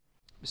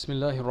بسم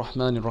الله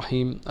الرحمن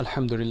الرحيم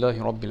الحمد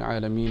لله رب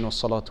العالمين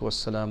والصلاة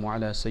والسلام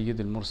على سيد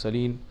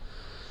المرسلين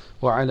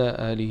وعلى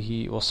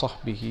آله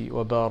وصحبه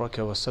وبارك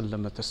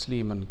وسلم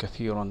تسليما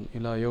كثيرا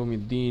إلى يوم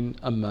الدين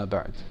أما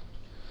بعد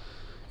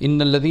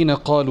إن الذين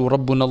قالوا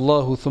ربنا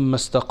الله ثم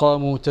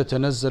استقاموا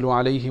تتنزل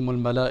عليهم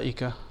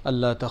الملائكة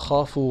ألا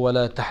تخافوا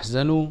ولا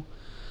تحزنوا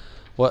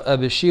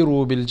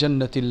وأبشروا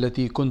بالجنة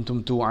التي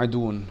كنتم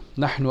توعدون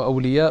نحن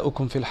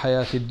أولياؤكم في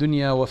الحياة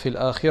الدنيا وفي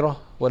الآخرة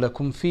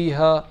ولكم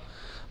فيها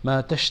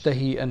ما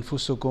تشتهي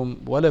أنفسكم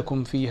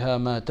ولكم فيها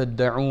ما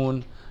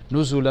تدعون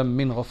نزلا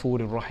من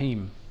غفور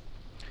رحيم.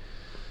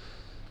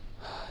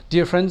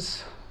 Dear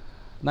friends,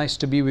 nice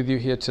to be with you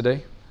here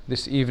today,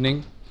 this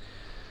evening.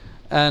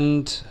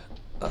 And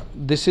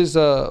this is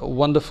a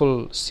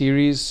wonderful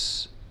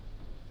series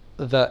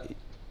that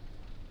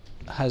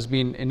has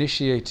been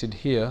initiated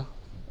here,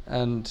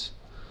 and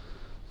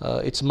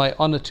it's my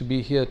honor to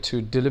be here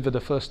to deliver the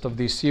first of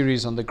these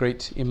series on the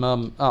great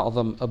Imam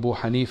A'zam Abu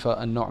Hanifa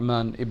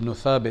al-Nu'man ibn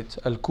Thabit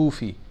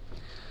al-Kufi.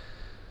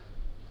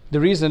 The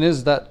reason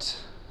is that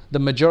the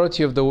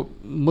majority of the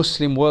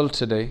Muslim world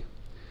today,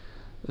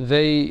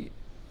 they,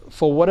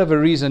 for whatever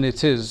reason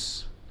it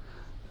is,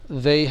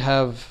 they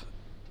have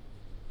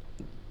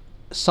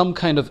some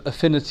kind of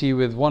affinity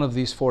with one of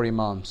these four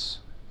Imams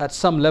at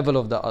some level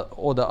of the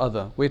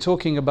other. We're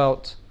talking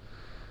about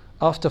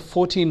after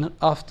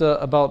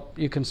about,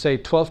 you can say,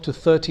 12 to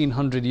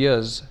 1300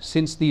 years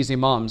since these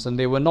Imams, and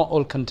they were not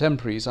all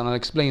contemporaries, and I'll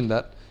explain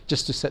that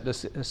just to set the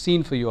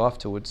scene for you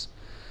afterwards.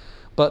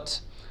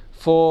 But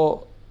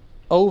for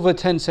over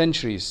 10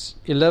 centuries,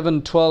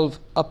 11, 12,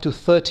 up to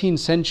 13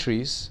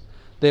 centuries,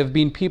 there have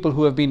been people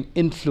who have been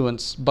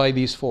influenced by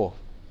these four.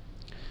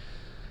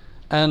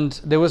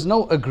 And there was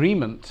no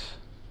agreement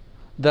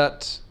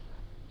that,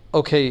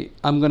 okay,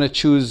 I'm going to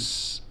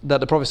choose, that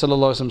the Prophet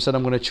ﷺ said,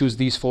 I'm going to choose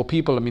these four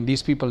people. I mean,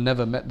 these people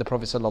never met the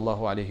Prophet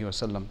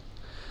ﷺ.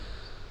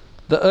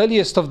 The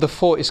earliest of the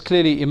four is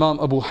clearly Imam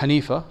Abu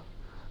Hanifa,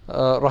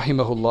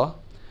 rahimahullah.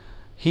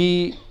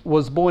 He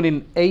was born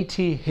in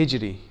 80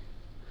 Hijri.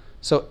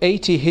 So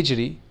 80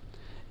 Hijri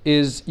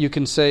is, you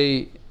can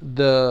say,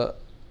 the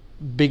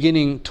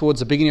beginning, towards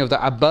the beginning of the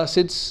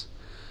Abbasids.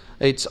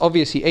 It's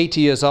obviously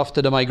 80 years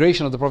after the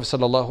migration of the Prophet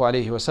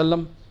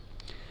ﷺ.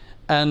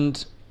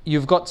 And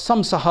you've got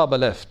some Sahaba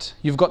left,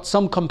 you've got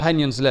some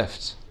companions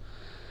left.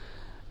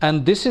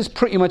 And this is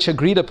pretty much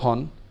agreed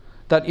upon,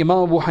 that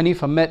Imam Abu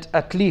Hanifa met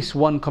at least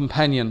one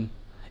companion,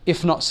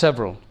 if not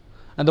several.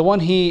 And the one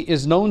he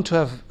is known to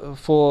have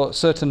for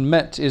certain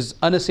met is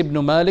Anas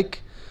ibn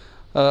Malik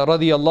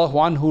radiyallahu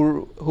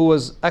anhu, who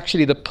was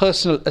actually the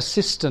personal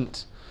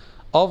assistant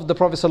of the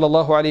Prophet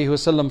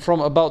ﷺ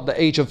from about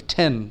the age of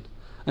 10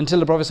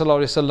 until the Prophet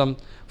ﷺ,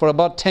 for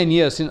about 10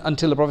 years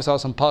until the Prophet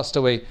ﷺ passed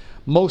away,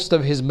 most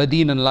of his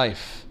Medinan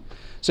life.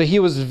 So he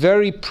was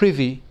very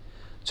privy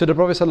to the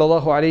Prophet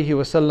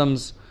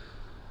ﷺ's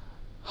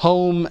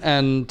home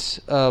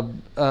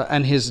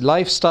and his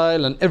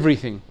lifestyle and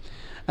everything.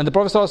 And the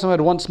Prophet ﷺ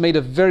had once made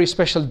a very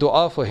special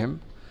dua for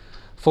him,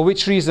 for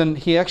which reason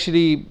he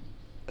actually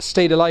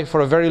stayed alive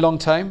for a very long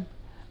time.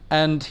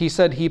 And he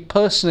said he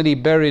personally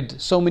buried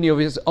so many of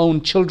his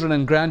own children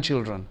and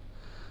grandchildren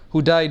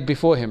who died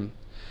before him.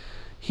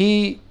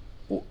 Imam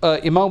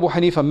Abu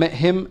Hanifa met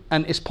him,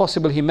 and it's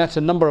possible he met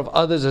a number of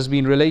others, as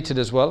been related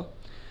as well.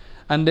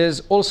 And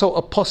there's also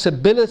a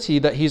possibility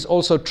that he's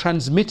also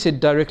transmitted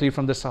directly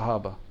from the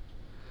Sahaba,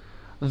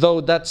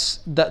 though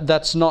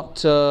that's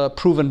not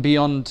proven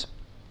beyond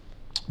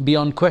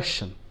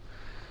question.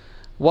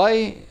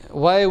 Why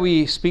are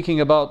we speaking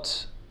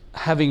about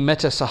having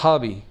met a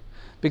Sahabi?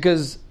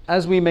 Because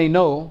as we may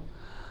know,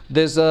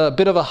 there's a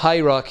bit of a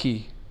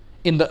hierarchy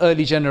in the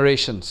early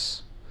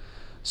generations.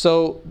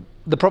 So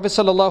the Prophet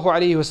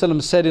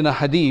ﷺ said in a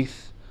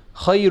hadith,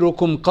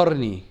 خَيْرُكُمْ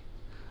قَرْنِي,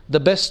 the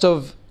best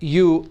of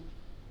you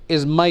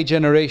is my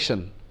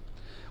generation,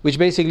 which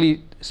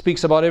basically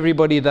speaks about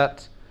everybody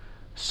that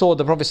saw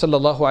the Prophet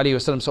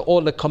ﷺ, so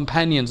all the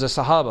companions, the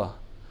Sahaba.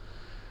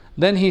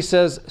 Then he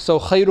says, so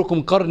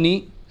خَيْرُكُمْ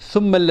قَرْنِي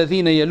ثُمَّ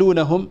الَّذِينَ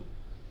يَلُونَهُمْ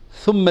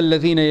ثُمَّ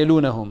الَّذِينَ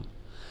يَلُونَهُمْ,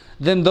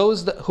 then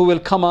those who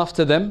will come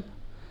after them,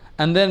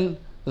 and then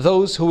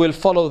those who will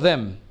follow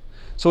them.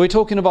 So we're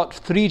talking about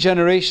 3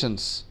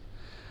 generations.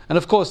 And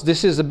of course,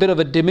 this is a bit of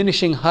a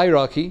diminishing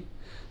hierarchy.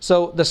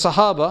 So the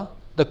Sahaba,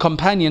 the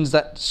companions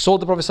that saw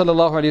the Prophet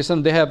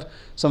ﷺ, they have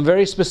some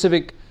very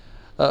specific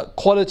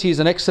qualities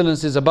and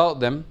excellences about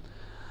them.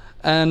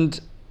 And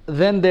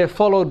then they're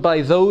followed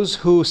by those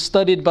who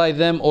studied by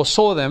them or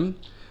saw them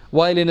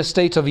while in a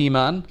state of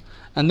Iman.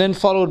 And then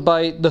followed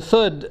by the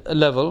third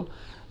level.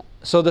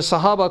 So the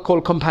Sahaba are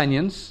called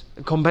companions.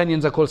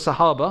 Companions are called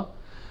Sahaba.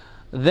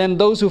 Then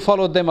those who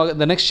followed them,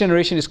 the next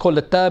generation is called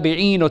the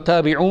Tabi'een or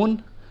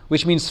Tabi'un,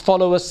 which means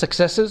followers,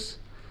 successors.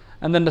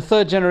 And then the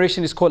third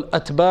generation is called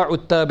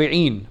Atba'ut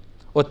Tabi'een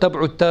or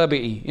Tab'ut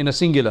Tabi'i in a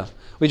singular,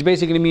 which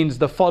basically means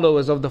the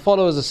followers,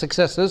 the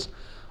successors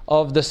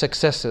of the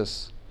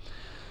successors.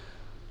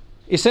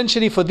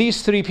 Essentially for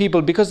these 3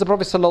 people, because the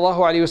Prophet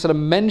ﷺ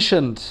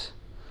mentioned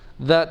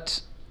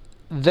that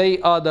they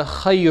are the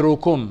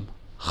khayrukum.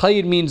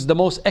 Khayr means the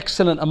most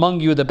excellent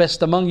among you, the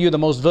best among you, the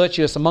most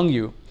virtuous among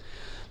you.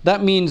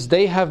 That means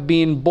they have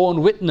been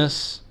born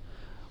witness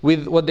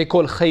with what they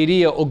call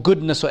khayriyah, or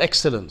goodness or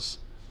excellence,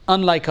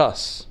 unlike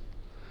us,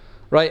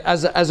 right?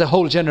 As a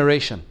whole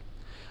generation.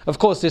 Of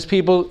course, there's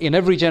people in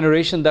every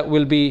generation that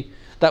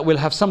will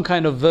have some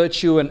kind of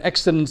virtue and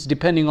excellence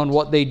depending on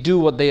what they do,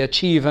 what they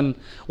achieve, and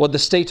what the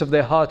state of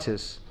their heart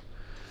is.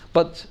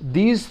 But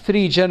these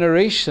three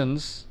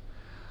generations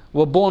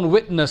were born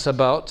witness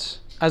about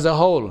as a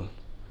whole,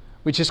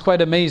 which is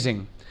quite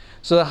amazing.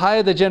 So the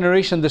higher the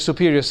generation, the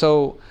superior.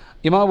 So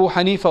Imam Abu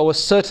Hanifa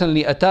was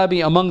certainly a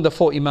tabi among the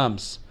four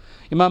Imams.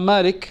 Imam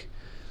Malik,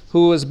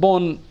 who was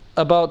born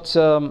about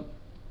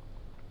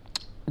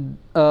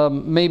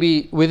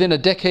maybe within a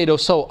decade or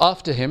so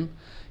after him,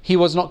 he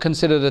was not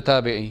considered a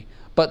tabi'i.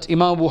 But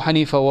Imam Abu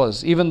Hanifa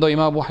was, even though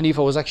Imam Abu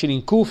Hanifa was actually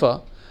in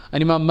Kufa,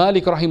 and Imam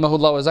Malik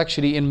rahimahullah was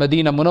actually in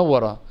Medina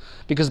Munawwara,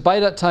 because by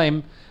that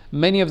time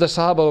many of the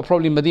Sahaba were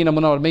probably in Medina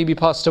Munawwara, maybe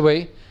passed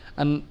away,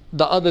 and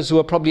the others who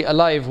were probably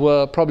alive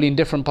were probably in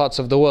different parts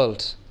of the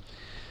world.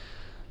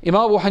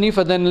 Imam Abu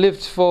Hanifa then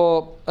lived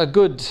for a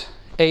good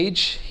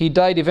age. He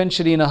died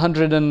eventually in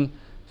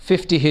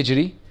 150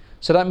 Hijri.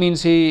 So that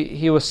means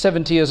he was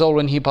 70 years old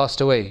when he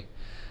passed away.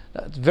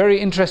 That's very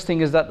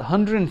interesting is that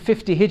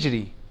 150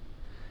 Hijri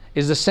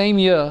is the same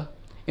year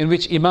in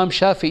which Imam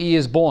Shafi'i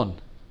is born.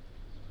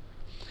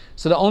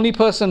 So the only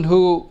person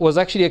who was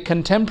actually a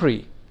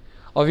contemporary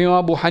of Imam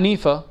Abu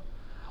Hanifa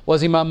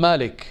was Imam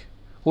Malik,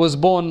 who was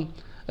born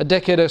a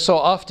decade or so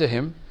after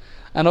him,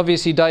 and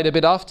obviously died a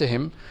bit after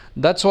him.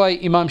 That's why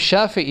Imam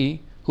Shafi'i,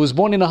 who was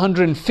born in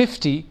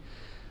 150,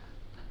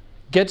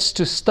 gets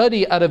to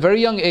study at a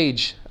very young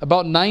age,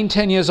 about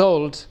 9-10 years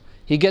old.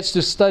 He gets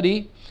to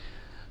study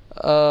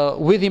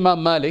with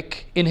Imam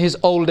Malik in his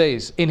old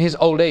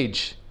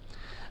age.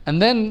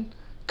 And then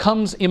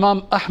comes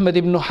Imam Ahmad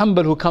ibn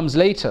Hanbal, who comes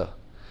later.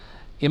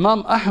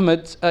 Imam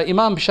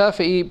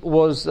Shafi'i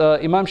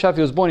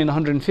was born in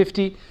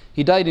 150.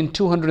 He died in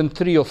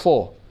 203 or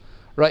 4,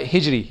 right,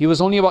 Hijri. He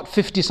was only about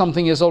 50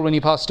 something years old when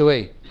he passed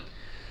away.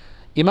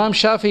 Imam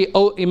Ahmad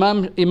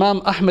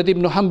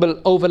ibn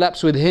Hanbal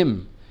overlaps with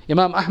him.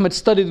 Imam Ahmad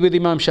studied with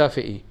Imam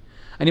Shafi'i,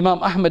 and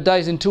Imam Ahmad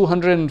dies in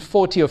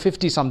 240 or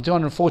 50 something,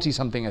 240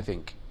 something I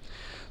think.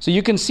 So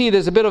you can see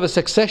there's a bit of a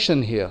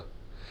succession here.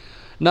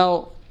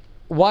 Now,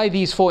 why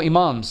these four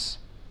Imams?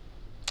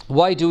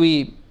 Why do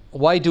we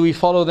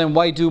follow them?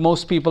 Why do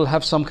most people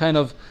have some kind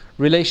of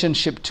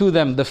relationship to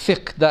them? The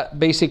fiqh that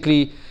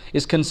basically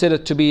is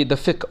considered to be the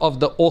fiqh of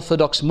the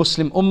Orthodox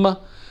Muslim Ummah,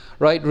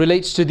 right,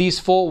 relates to these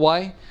four.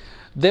 Why?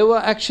 There were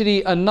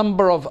actually a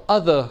number of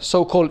other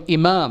so-called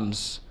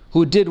Imams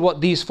who did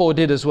what these four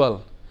did as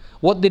well.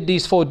 What did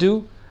these four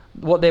do?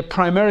 What they're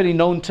primarily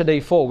known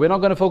today for. We're not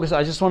going to focus,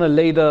 I just want to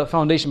lay the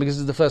foundation because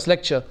this is the first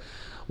lecture.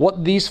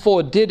 What these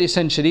four did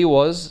essentially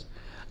was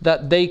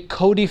that they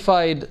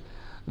codified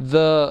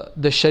the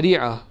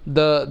sharia,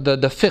 the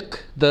fiqh,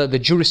 the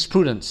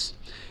jurisprudence.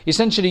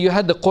 Essentially you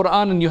had the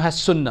Quran and you had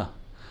Sunnah.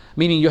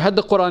 Meaning you had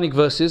the Quranic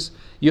verses,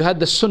 you had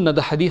the Sunnah,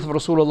 the hadith of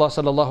Rasulullah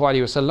sallallahu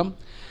alaihi wasallam,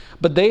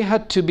 but they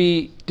had to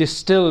be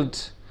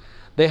distilled,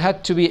 they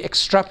had to be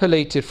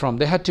extrapolated from,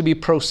 they had to be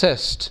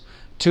processed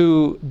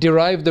to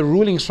derive the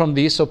rulings from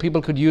these so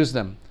people could use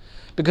them.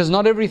 Because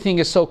not everything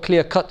is so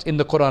clear cut in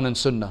the Quran and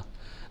Sunnah.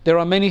 There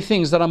are many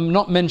things that are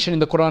not mentioned in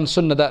the Quran and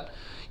Sunnah that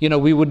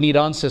we would need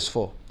answers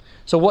for.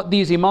 So what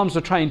these Imams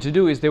were trying to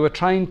do is they were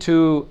trying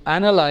to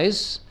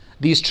analyze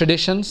these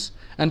traditions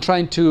and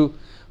trying to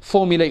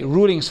formulate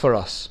rulings for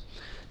us.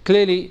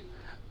 Clearly,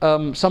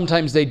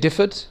 sometimes they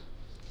differed.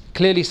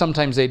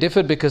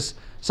 Because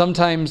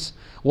sometimes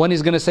one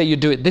is going to say you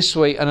do it this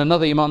way and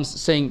another Imam's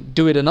saying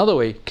do it another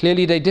way.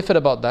 Clearly they differed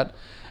about that.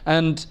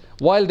 And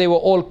while they were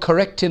all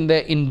correct in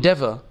their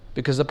endeavor,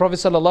 because the Prophet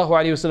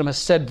ﷺ has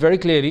said very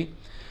clearly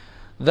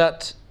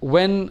that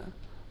when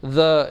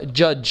the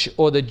judge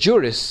or the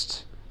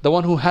jurist, the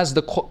one who has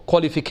the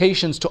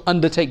qualifications to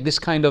undertake this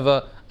kind of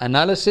a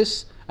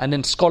analysis and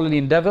then scholarly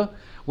endeavor,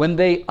 when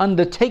they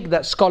undertake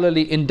that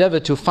scholarly endeavor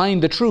to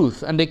find the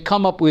truth and they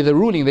come up with a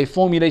ruling, they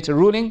formulate a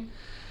ruling,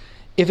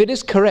 if it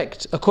is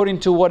correct according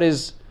to what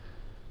is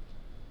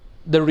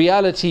the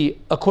reality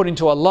according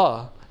to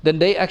Allah, then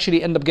they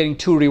actually end up getting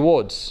 2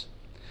 rewards.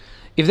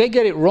 If they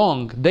get it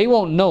wrong, they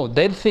won't know.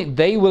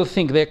 They will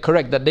think they're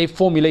correct, that they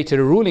formulated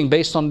a ruling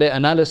based on their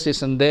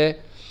analysis and their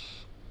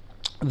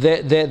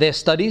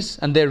studies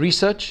and their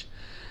research.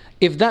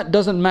 If that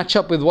doesn't match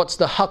up with what's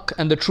the haqq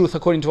and the truth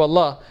according to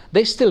Allah,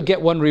 they still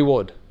get 1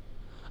 reward.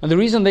 And the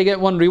reason they get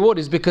 1 reward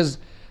is because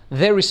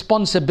their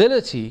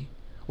responsibility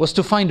was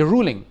to find a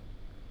ruling.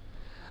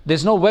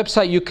 There's no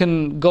website you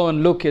can go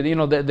and look at,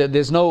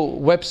 there's no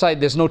website,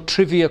 there's no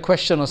trivia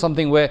question or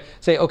something where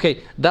say,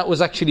 okay, that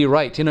was actually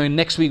right.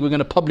 Next week we're going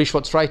to publish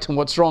what's right and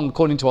what's wrong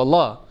according to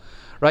Allah.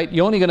 Right?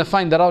 You're only going to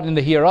find that out in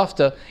the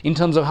hereafter in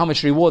terms of how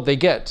much reward they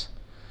get.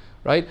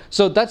 Right?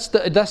 So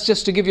that's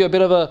just to give you a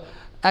bit of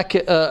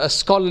a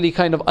scholarly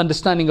kind of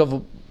understanding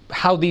of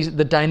how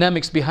the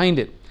dynamics behind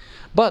it.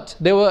 But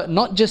there were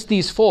not just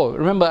these four.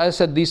 Remember, I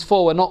said these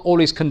four were not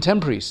always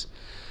contemporaries.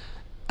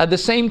 At the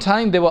same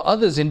time, there were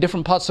others in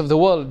different parts of the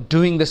world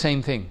doing the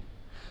same thing.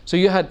 So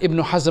you had Ibn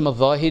Hazm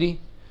al-Zahiri,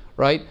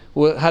 right,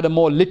 who had a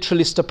more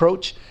literalist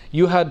approach.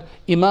 You had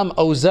Imam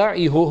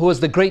Awza'i, who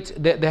was the great,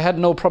 they had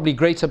no probably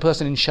greater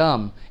person in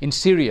Sham, in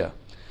Syria.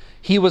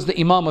 He was the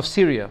Imam of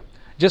Syria.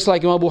 Just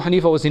like Imam Abu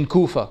Hanifa was in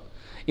Kufa.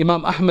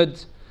 Imam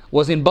Ahmad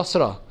was in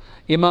Basra.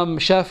 Imam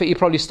Shafi'i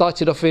probably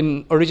started off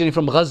originally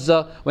from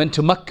Gaza, went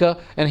to Mecca,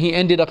 and he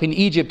ended up in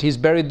Egypt. He's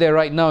buried there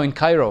right now in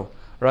Cairo,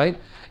 right?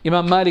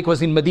 Imam Malik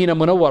was in Medina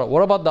Munawwara.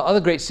 What about the other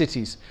great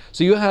cities?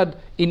 So you had,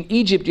 in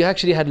Egypt, you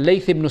actually had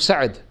Layth ibn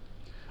Sa'd,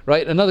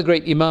 right? Another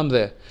great Imam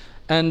there.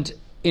 And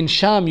in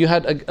Sham, you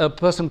had a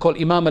person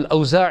called Imam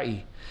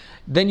al-Awza'i.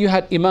 Then you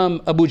had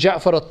Imam Abu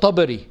Ja'far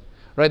al-Tabari,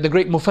 right? The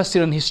great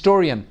Mufassir and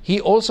historian.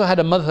 He also had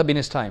a madhab in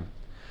his time.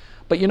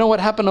 But you know what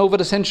happened over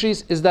the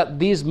centuries is that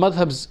these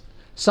madhabs,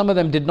 some of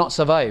them did not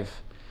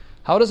survive.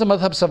 How does a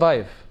madhab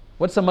survive?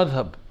 What's a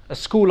madhab? A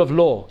school of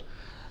law.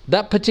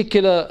 That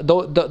particular,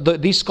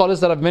 these scholars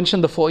that I've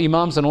mentioned, the four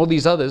Imams and all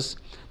these others,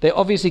 they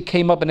obviously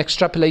came up and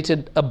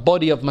extrapolated a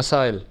body of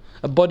masail,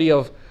 a body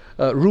of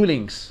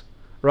rulings,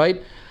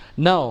 right?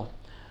 Now,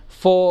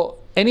 for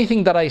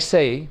anything that I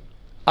say,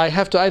 I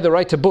have to either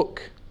write a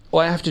book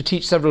or I have to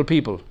teach several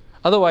people.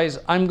 Otherwise,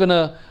 I'm going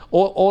to,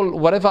 all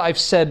whatever I've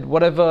said,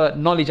 whatever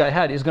knowledge I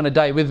had is going to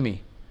die with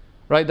me.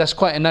 Right? That's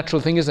quite a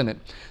natural thing, isn't it?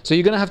 So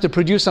you're going to have to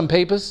produce some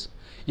papers,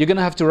 you're going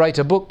to have to write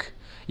a book,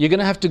 you're going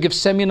to have to give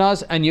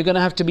seminars, and you're going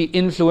to have to be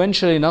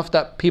influential enough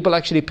that people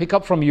actually pick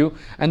up from you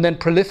and then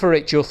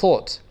proliferate your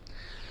thought.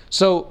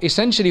 So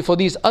essentially for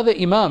these other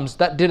Imams,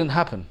 that didn't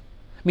happen.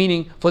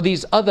 Meaning for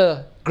these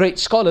other great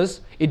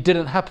scholars, it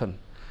didn't happen.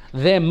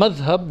 Their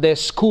madhab, their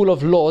school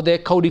of law, their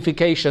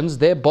codifications,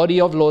 their body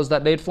of laws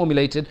that they had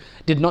formulated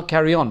did not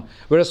carry on.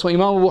 Whereas for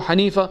Imam Abu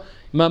Hanifa,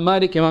 Imam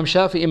Malik, Imam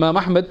Shafi, Imam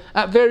Ahmad,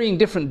 at varying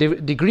different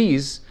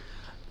degrees,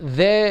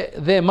 their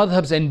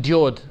madhabs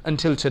endured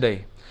until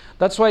today.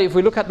 That's why if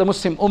we look at the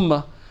Muslim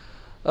Ummah,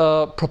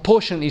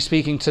 proportionally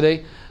speaking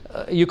today,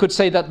 you could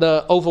say that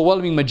the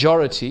overwhelming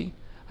majority,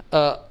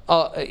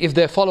 if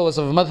they're followers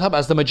of a madhab,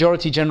 as the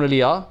majority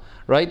generally are,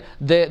 right,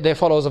 they're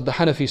followers of the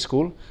Hanafi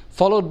school,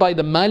 followed by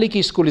the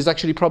Maliki school is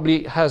actually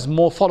probably has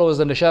more followers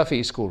than the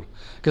Shafi'i school,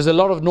 because a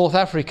lot of North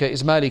Africa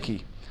is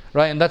Maliki,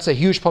 right, and that's a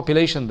huge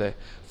population there.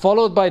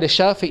 Followed by the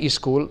Shafi'i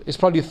school is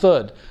probably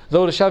third,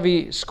 though the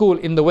Shafi'i school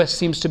in the West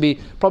seems to be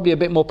probably a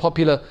bit more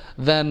popular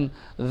than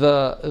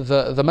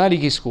the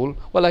Maliki school.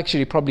 Well,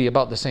 actually probably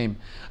about the same.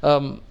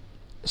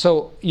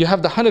 So you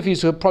have the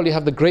Hanafis who probably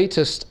have the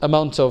greatest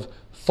amount of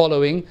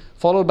following,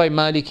 followed by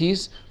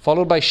Malikis,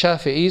 followed by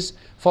Shafi'is,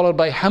 followed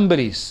by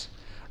Hanbalis,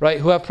 right,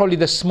 who have probably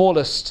the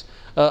smallest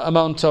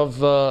amount of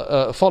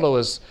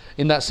followers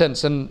in that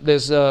sense. And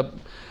there's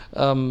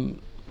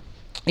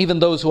even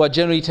those who are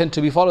generally tend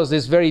to be followers,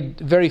 there's very,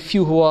 very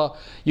few who are,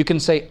 you can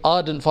say,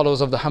 ardent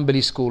followers of the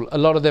Hanbali school. A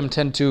lot of them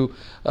tend to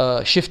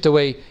shift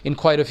away in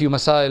quite a few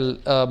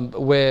masail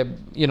where,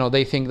 you know,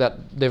 they think that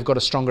they've got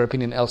a stronger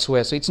opinion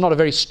elsewhere. So it's not a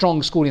very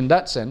strong school in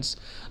that sense,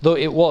 though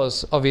it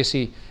was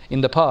obviously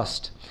in the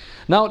past.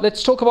 Now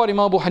let's talk about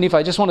Imam Abu Hanifa.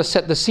 I just want to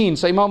set the scene.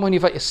 So Imam Abu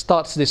Hanifa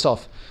starts this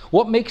off.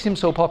 What makes him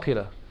so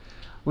popular?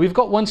 We've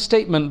got one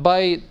statement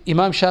by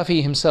Imam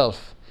Shafi'i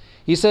himself.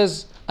 He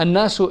says,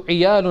 الناس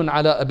عيال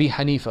على أبي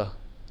حنيفة,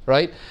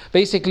 right?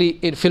 Basically,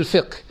 fil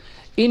fiqh,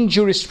 in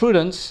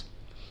jurisprudence,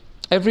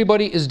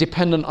 everybody is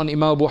dependent on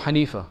Imam Abu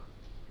Hanifa.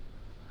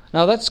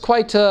 Now that's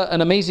quite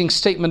an amazing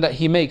statement that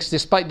he makes,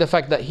 despite the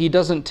fact that he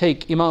doesn't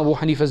take Imam Abu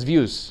Hanifa's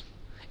views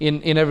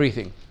in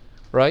everything,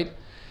 right?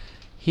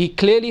 He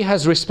clearly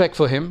has respect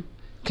for him,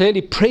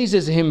 clearly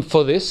praises him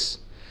for this,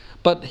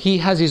 but he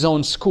has his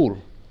own school,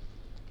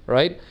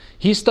 right?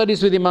 He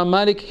studies with Imam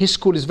Malik, his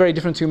school is very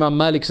different to Imam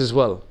Malik's as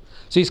well.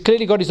 So he's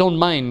clearly got his own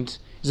mind.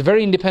 He's a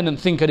very independent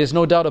thinker, there's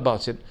no doubt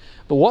about it.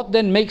 But what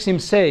then makes him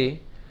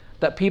say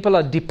that people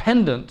are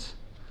dependent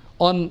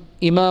on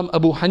Imam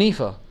Abu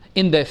Hanifa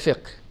in their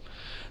fiqh?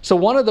 So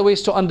one of the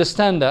ways to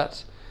understand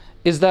that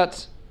is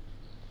that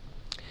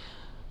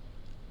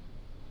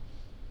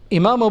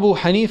Imam Abu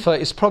Hanifa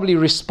is probably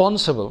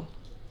responsible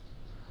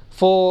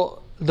for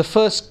the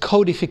first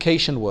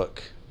codification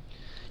work.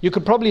 You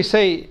could probably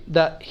say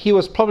that he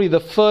was probably the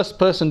first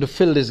person to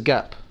fill this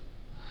gap.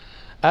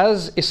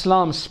 As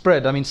Islam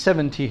spread,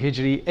 70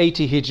 Hijri,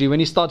 80 Hijri, when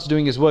he starts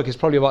doing his work, it's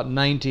probably about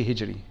 90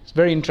 Hijri. It's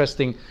very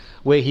interesting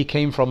where he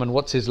came from and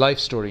what's his life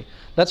story.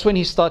 That's when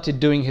he started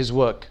doing his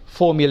work,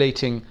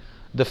 formulating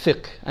the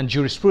fiqh and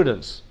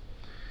jurisprudence.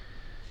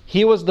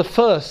 He was the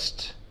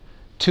first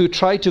to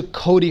try to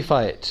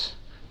codify it,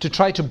 to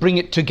try to bring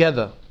it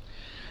together.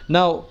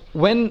 Now,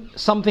 when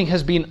something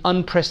has been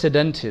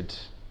unprecedented,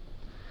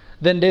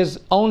 then there's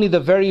only the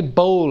very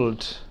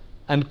bold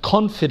and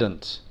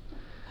confident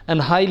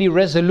and highly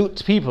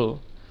resolute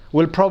people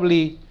will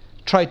probably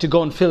try to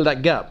go and fill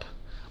that gap.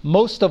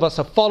 Most of us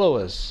are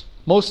followers.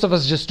 Most of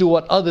us just do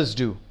what others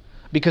do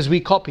because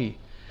we copy,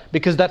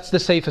 because that's the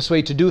safest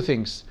way to do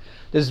things.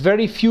 There's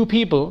very few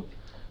people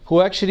who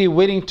are actually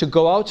willing to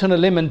go out on a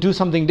limb and do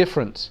something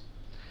different.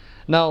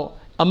 Now,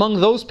 among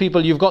those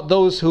people, you've got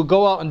those who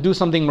go out and do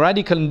something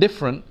radical and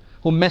different,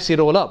 who mess it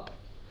all up.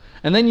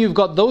 And then you've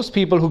got those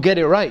people who get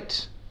it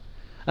right.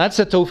 That's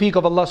the tawfiq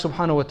of Allah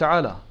subhanahu wa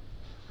ta'ala.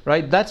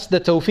 Right? That's the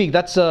tawfiq.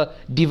 That's a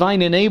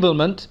divine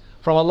enablement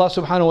from Allah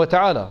subhanahu wa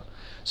ta'ala.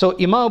 So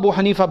Imam Abu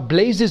Hanifa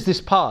blazes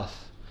this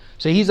path.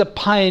 So he's a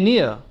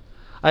pioneer,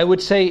 I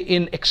would say,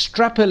 in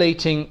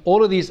extrapolating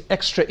all of these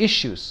extra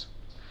issues,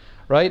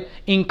 right?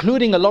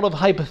 Including a lot of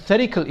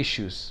hypothetical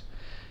issues.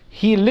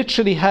 He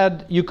literally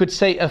had, you could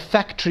say, a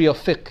factory of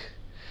fiqh,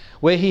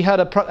 where he had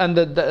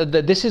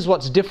this is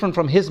what's different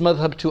from his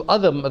madhab to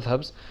other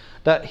madhabs,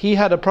 that he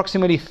had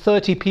approximately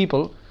 30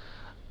 people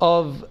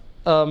of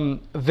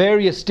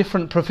various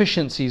different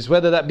proficiencies,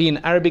 whether that be in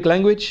Arabic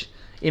language,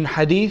 in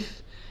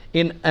hadith,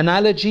 in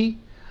analogy,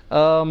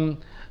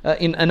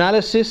 in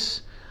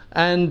analysis,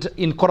 and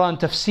in Quran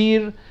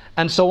tafsir,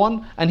 and so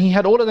on. And he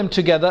had all of them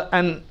together,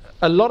 and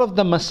a lot of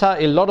the masail,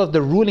 a lot of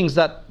the rulings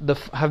that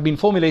have been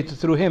formulated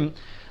through him,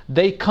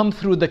 they come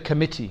through the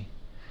committee.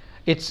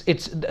 It's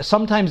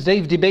sometimes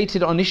they've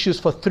debated on issues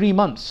for 3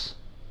 months,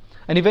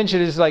 and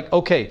eventually it's like,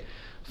 okay,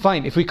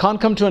 fine, if we can't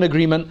come to an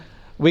agreement,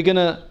 we're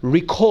gonna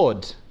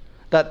record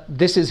that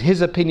this is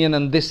his opinion,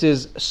 and this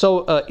is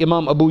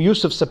Imam Abu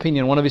Yusuf's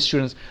opinion, one of his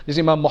students, this is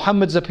Imam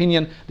Muhammad's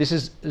opinion, this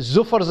is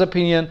Zufar's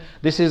opinion,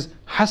 this is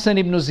Hassan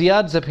ibn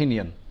Ziyad's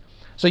opinion.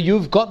 So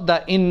you've got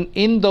that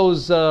in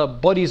those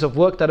bodies of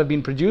work that have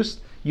been produced,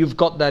 you've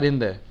got that in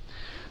there.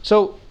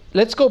 So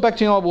let's go back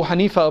to Imam Abu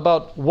Hanifa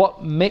about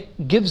what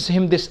gives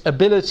him this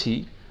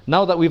ability,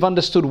 now that we've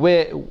understood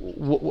what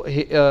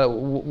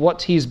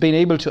he's been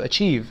able to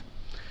achieve,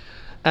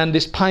 and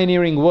this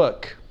pioneering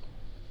work.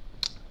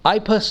 I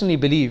personally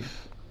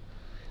believe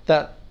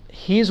that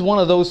he's one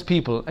of those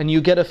people, and you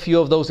get a few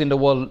of those in the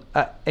world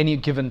at any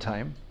given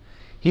time.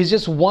 He's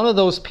just one of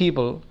those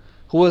people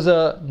who was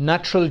a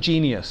natural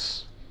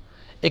genius,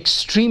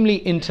 extremely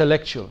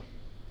intellectual.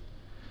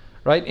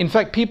 Right? In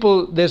fact,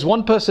 there's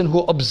one person who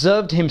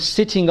observed him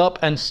sitting up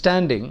and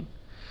standing,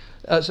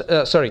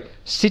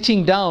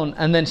 sitting down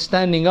and then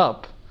standing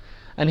up.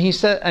 And he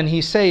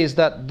says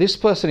that this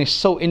person is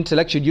so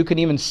intellectual, you can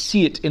even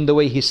see it in the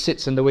way he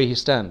sits and the way he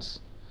stands.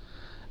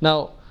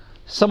 Now,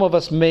 some of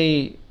us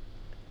may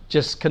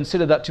just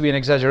consider that to be an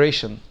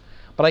exaggeration,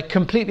 but I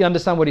completely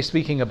understand what he's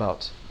speaking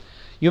about.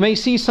 You may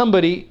see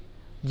somebody,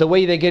 the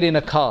way they get in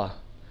a car,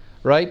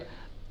 right?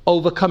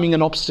 Overcoming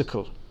an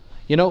obstacle.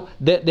 You know,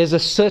 there's a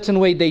certain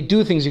way they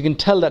do things. You can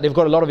tell that they've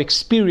got a lot of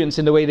experience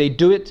in the way they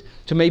do it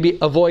to maybe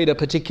avoid a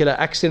particular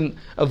accident,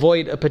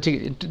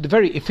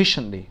 very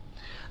efficiently.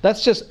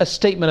 That's just a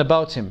statement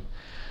about him.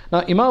 Now,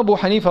 Imam Abu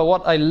Hanifa,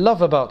 what I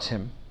love about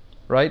him,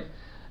 right,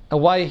 and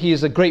why he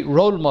is a great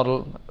role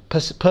model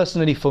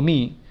personally for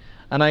me,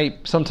 and I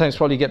sometimes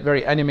probably get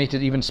very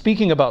animated even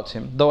speaking about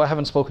him, though I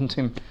haven't spoken to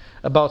him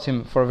about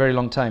him for a very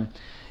long time,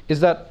 is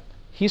that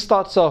he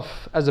starts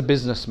off as a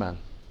businessman,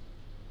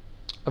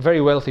 a very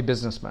wealthy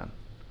businessman.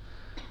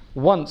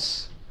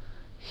 Once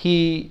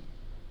he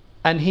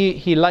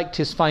liked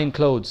his fine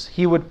clothes.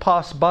 He would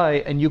pass by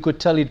and you could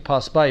tell he'd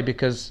pass by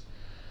because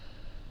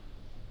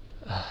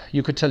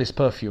you could tell his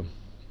perfume,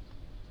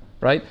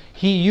 right?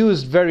 He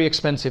used very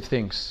expensive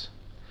things,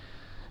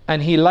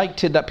 and he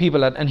liked it that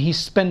people had, and he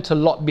spent a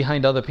lot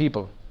behind other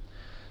people.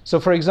 So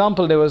for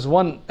example, there was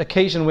one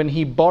occasion when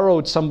he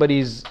borrowed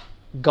somebody's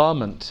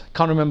garment.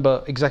 Can't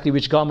remember exactly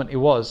which garment it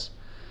was,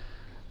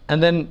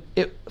 and then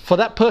for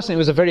that person it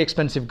was a very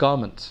expensive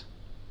garment,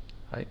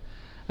 right?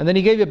 And then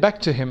he gave it back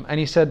to him and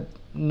he said,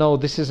 no,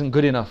 this isn't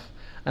good enough.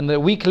 And a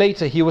week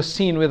later he was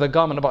seen with a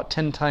garment about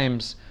 10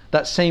 times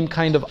that same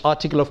kind of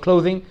article of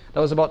clothing that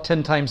was about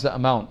 10 times the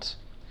amount.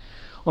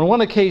 On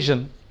one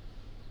occasion,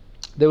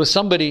 there was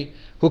somebody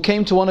who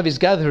came to one of his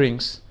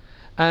gatherings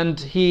and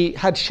he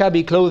had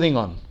shabby clothing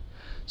on.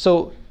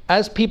 So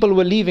as people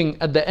were leaving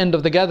at the end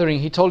of the gathering,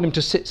 he told him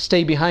to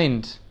stay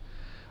behind,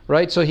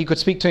 right? So he could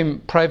speak to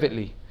him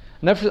privately.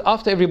 And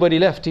after everybody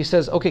left, he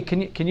says, okay,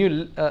 can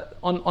you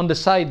on the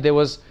side there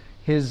was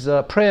his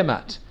prayer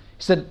mat.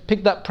 He said,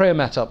 pick that prayer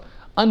mat up.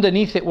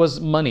 Underneath it was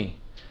money.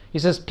 He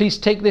says, please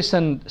take this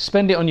and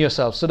spend it on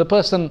yourself. So the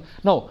person,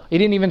 no, he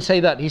didn't even say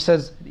that. He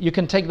says, you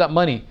can take that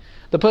money.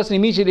 The person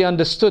immediately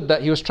understood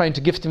that he was trying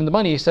to gift him the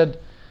money. He said,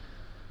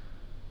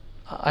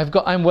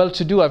 I'm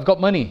well-to-do, I've got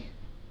money.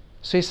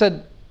 So he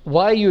said,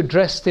 why are you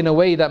dressed in a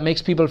way that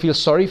makes people feel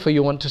sorry for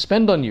you, want to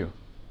spend on you?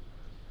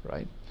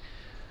 Right?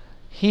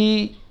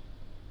 He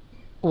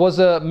was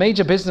a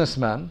major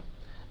businessman,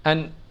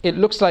 and it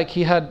looks like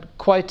he had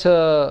quite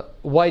a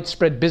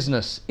widespread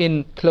business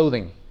in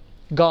clothing,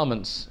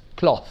 garments,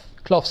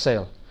 cloth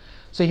sale.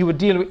 So he would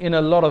deal in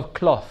a lot of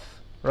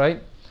cloth,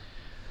 right?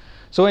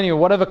 So anyway,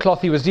 whatever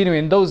cloth he was dealing with,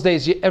 in those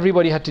days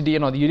everybody had to, you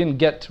didn't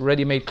get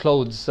ready-made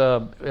clothes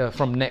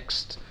from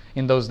Next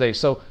in those days.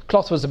 So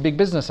cloth was a big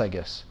business, I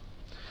guess.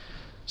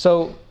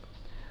 So,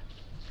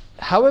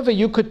 however,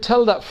 you could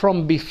tell that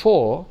from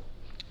before.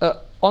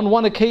 On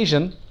one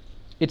occasion,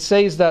 it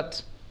says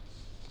that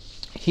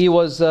he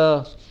was,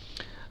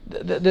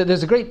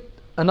 there's a great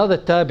another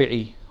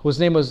tabi'i whose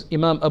name was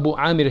Imam Abu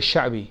Amir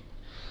al-Sha'bi.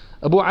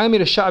 Abu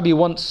Amir al-Sha'bi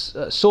once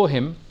saw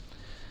him,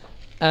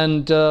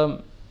 and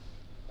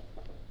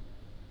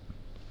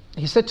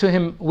he said to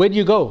him, "Where do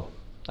you go?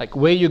 Like,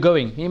 where are you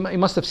going?" He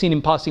must have seen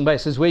him passing by. He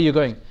says, "Where are you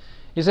going?"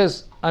 He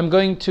says, "I'm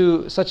going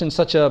to such and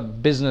such a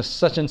business,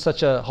 such and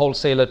such a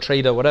wholesaler,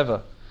 trader,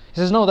 whatever." He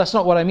says, "No, that's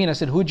not what I mean." I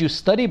said, "Who do you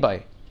study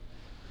by?"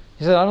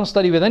 He said, "I don't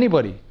study with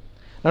anybody."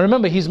 Now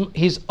remember,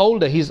 he's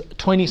older. He's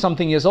 20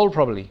 something years old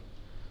probably,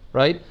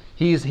 right?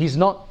 He's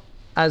not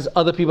as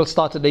other people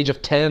start at the age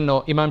of 10.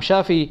 Or Imam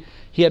Shafi,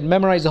 he had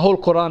memorized the whole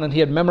Quran, and he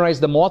had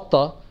memorized the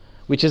Muwatta,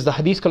 which is the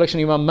hadith collection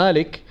of Imam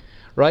Malik,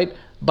 right,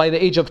 by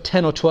the age of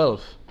 10 or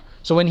 12.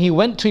 So when he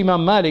went to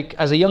Imam Malik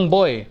as a young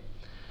boy,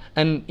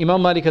 and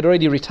Imam Malik had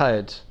already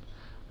retired,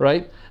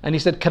 right, and he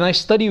said, "Can I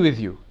study with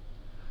you?"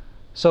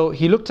 So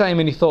he looked at him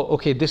and he thought,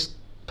 okay, this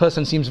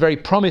person seems very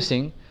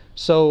promising.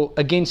 So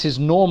against his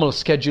normal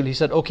schedule, he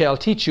said, "Okay, I'll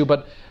teach you,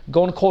 but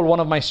go and call one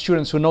of my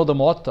students who know the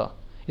Muwatta."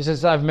 He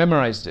says, "I've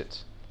memorized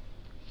it."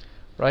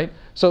 Right?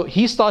 So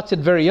he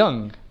started very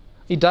young.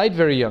 He died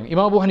very young.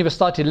 Imam Abu Hanifa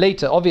started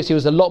later. Obviously, he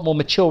was a lot more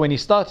mature when he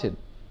started.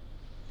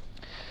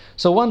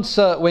 So once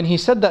when he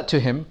said that to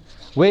him,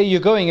 "Where are you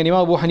going?" And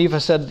Imam Abu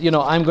Hanifa said,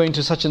 "I'm going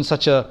to such and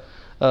such a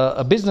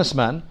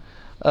businessman."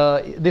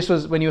 This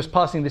was when he was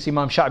passing this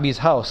Imam Sha'bi's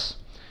house.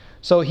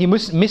 So he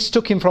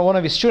mistook him from one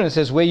of his students.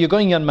 Says, "Where are you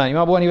going, young man?"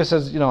 Imam Abu Hanifa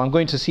says, "I'm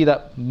going to see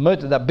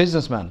that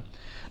businessman."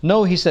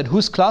 "No," he said,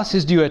 "whose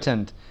classes do you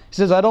attend?" He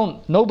says,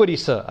 "Nobody,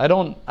 sir. I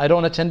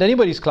don't attend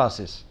anybody's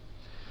classes."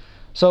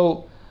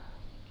 So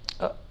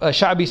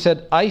Sha'bi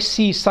said, "I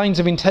see signs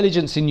of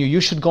intelligence in you.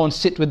 You should go and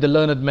sit with the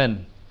learned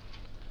men."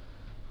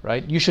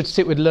 Right? You should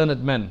sit with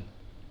learned men.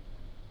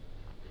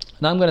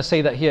 Now I'm going to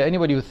say that here,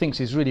 anybody who thinks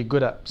he's really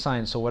good at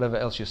science or whatever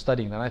else you're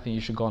studying, then I think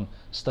you should go and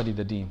study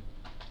the deen.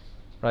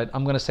 Right?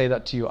 I'm going to say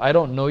that to you. I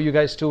don't know you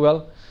guys too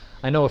well.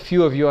 I know a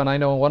few of you, and I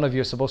know one of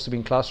you is supposed to be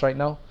in class right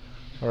now.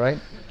 All right?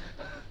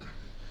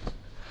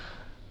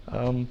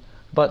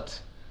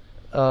 But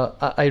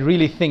I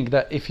really think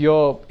that if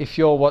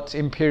you're what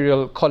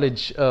Imperial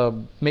College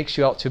makes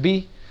you out to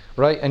be,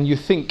 right, and you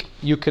think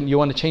you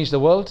want to change the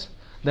world,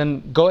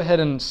 then go ahead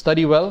and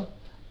study well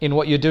in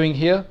what you're doing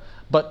here,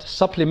 but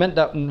supplement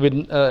that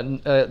with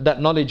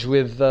that knowledge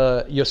with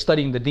your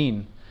studying the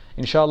deen.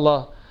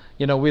 Inshallah,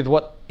 with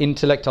what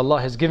intellect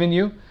Allah has given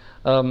you,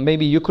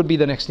 maybe you could be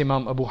the next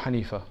Imam Abu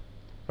Hanifa,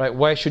 right?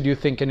 Why should you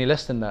think any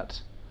less than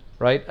that,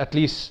 right? At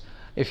least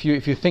if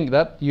you think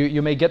that,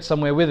 you may get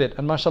somewhere with it.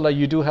 And mashallah,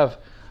 you do have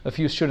a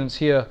few students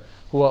here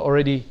who are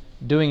already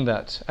doing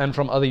that, and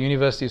from other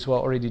universities who are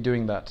already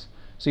doing that.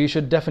 So you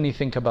should definitely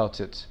think about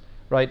it,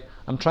 right?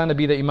 I'm trying to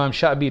be the Imam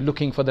Sha'bi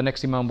looking for the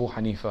next Imam Abu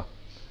Hanifa.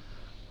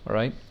 All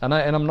right? And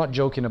I'm not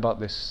joking about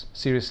this.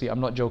 Seriously, I'm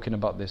not joking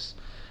about this.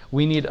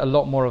 We need a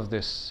lot more of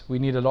this. We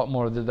need a lot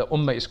more. The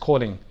Ummah is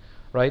calling,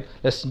 right?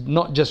 Let's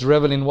not just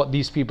revel in what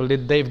these people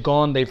did. They've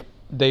gone,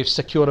 they've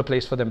secured a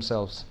place for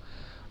themselves,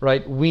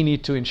 right? We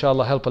need to,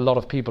 inshallah, help a lot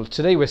of people.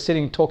 Today we're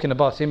sitting talking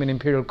about him in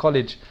Imperial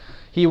College.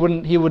 He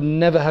would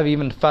never have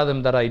even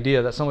fathomed that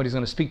idea that somebody's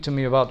going to speak to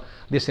me about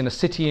this in a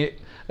city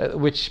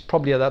which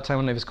probably at that time, I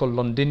don't know if it's called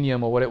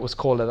Londinium or what it was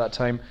called at that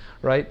time,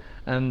 right?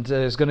 And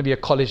there's going to be a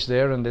college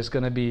there, and there's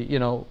going to be,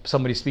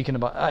 somebody speaking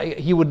about.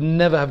 He would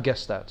never have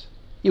guessed that.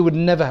 He would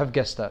never have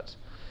guessed that.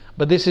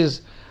 But this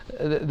is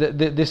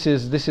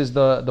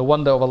the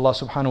wonder of Allah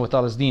Subhanahu wa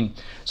Taala's Deen.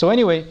 So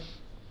anyway,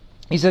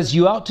 he says,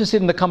 "You ought to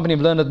sit in the company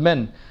of learned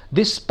men."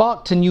 This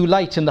sparked a new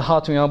light in the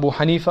heart of Abu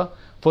Hanifa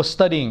for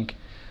studying.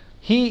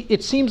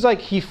 It seems like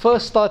he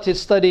first started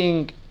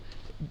studying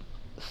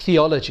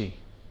theology,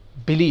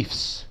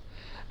 beliefs,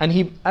 and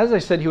he, as I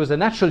said, he was a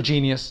natural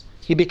genius.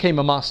 He became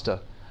a master.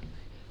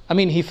 I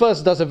mean, he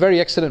first does a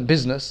very excellent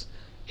business.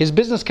 His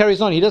business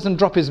carries on. He doesn't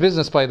drop his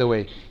business, by the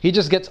way. He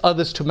just gets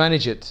others to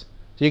manage it.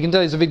 So you can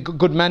tell he's a very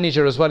good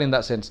manager as well in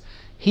that sense.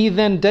 He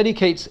then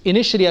dedicates,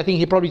 initially I think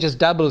he probably just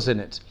dabbles in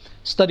it,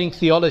 studying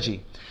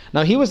theology.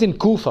 Now he was in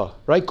Kufa,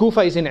 right?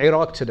 Kufa is in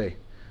Iraq today,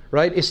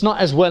 right? It's not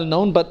as well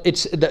known, but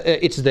it's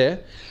there.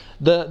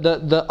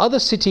 The other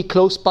city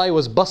close by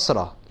was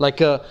Basra,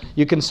 like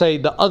you can say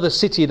the other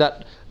city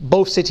that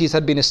both cities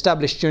had been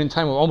established during the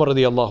time of Umar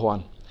radiallahu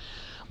anh.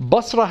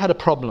 Basra had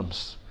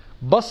problems.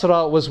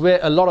 Basra was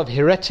where a lot of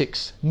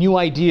heretics, new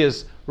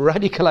ideas,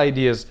 radical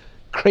ideas,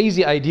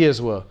 crazy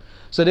ideas were.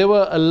 So there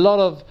were a lot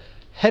of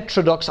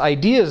heterodox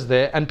ideas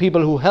there and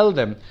people who held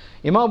them.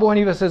 Imam Abu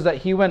Hanifa says that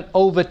he went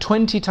over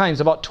 20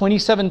 times, about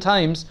 27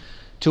 times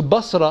to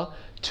Basra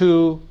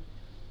to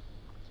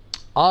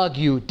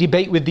argue,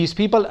 debate with these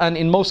people, and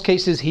in most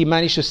cases he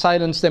managed to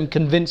silence them,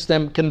 convince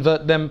them,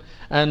 convert them,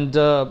 and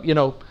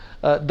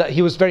that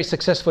he was very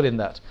successful in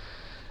that.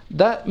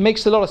 That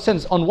makes a lot of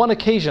sense. On one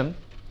occasion,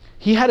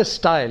 he had a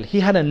style, he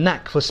had a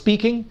knack for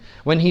speaking.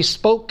 When he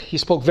spoke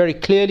very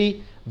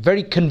clearly,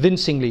 very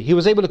convincingly. He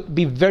was able to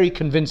be very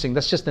convincing.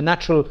 That's just the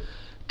natural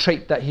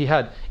trait that he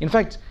had. In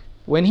fact,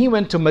 when he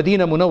went to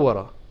Medina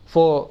Munawwara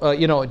for,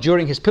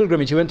 during his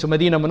pilgrimage, he went to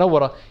Medina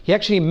Munawwara, he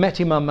actually met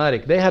Imam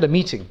Malik. They had a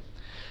meeting.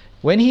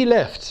 When he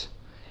left,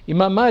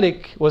 Imam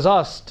Malik was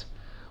asked,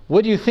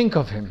 what do you think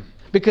of him?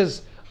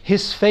 Because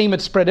his fame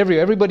had spread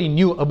everywhere. Everybody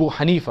knew Abu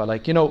Hanifa,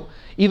 like,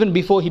 even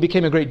before he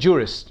became a great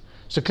jurist.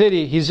 So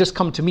clearly he's just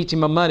come to meet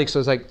Imam Malik, so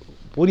it's like,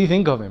 what do you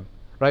think of him?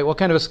 Right? What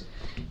kind of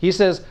he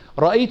says,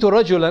 رَأَيْتُ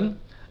رَجُلًا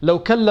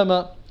لَوْ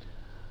كَلَّمَ,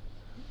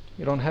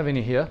 you don't have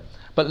any here,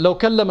 but لَوْ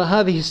كَلَّمَ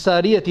هَذِهِ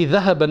السَّارِيَةِ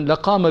ذَهَبًا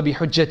لَقَامَ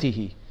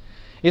بِحُجَّتِهِ.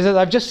 He says,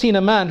 I've just seen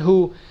a man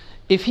who,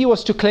 if he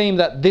was to claim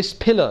that this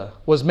pillar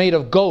was made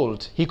of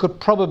gold, he could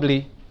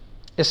probably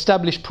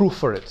establish proof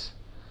for it.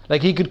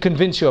 Like, he could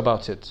convince you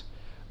about it.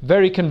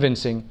 Very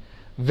convincing,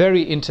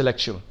 very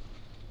intellectual.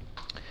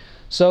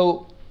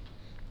 So,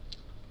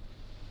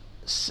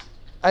 as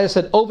I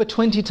said, over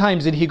 20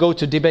 times did he go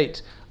to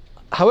debate.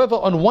 However,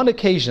 on one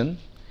occasion,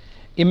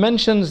 he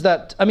mentions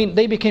that,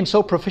 they became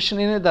so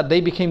proficient in it that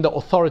they became the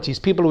authorities.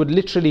 People would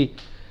literally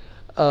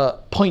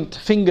point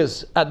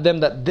fingers at them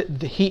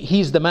that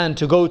he's the man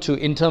to go to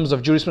in terms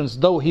of jurisprudence,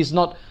 though he's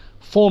not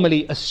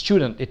formally a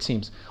student, it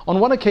seems. On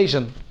one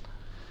occasion,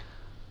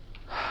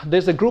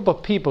 there's a group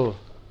of people.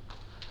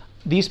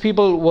 These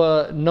people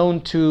were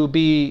known to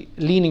be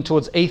leaning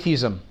towards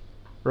atheism,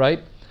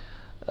 right?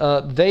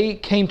 They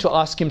came to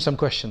ask him some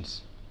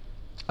questions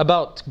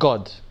about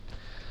God.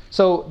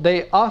 So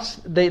they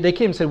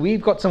came and said,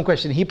 we've got some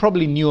questions. He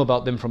probably knew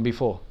about them from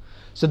before.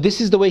 So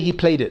this is the way he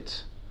played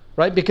it,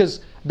 right? Because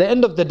at the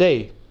end of the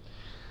day,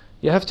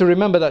 you have to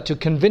remember that to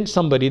convince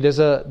somebody, there's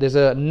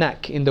a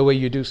knack in the way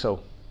you do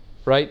so,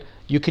 right?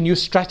 You can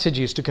use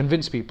strategies to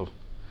convince people.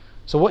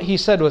 So what he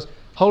said was,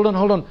 hold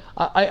on,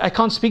 I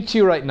can't speak to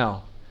you right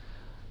now.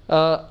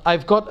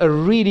 I've got a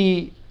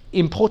really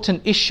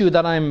important issue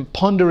that I'm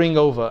pondering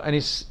over, and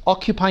it's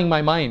occupying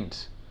my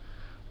mind,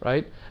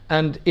 right?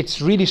 And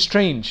it's really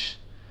strange.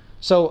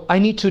 So I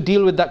need to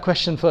deal with that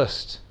question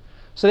first.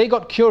 So they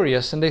got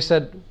curious and they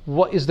said,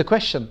 what is the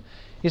question?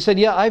 He said,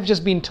 yeah, I've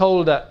just been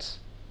told that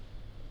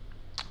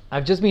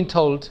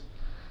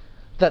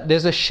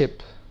there's a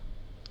ship,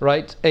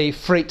 right? A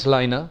freight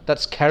liner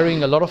that's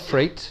carrying a lot of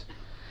freight,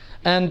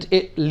 and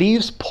it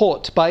leaves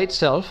port by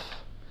itself.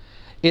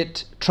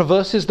 It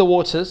traverses the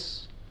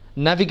waters,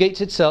 navigates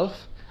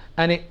itself,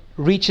 and it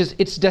reaches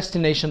its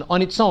destination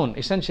on its own.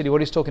 Essentially what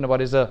he's talking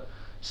about is a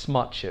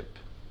smart ship,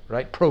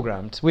 right?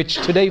 Programmed, which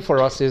today for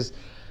us is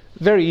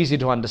very easy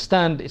to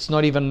understand. It's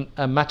not even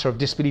a matter of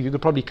disbelief. You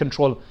could probably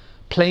control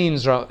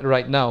planes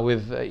right now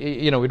with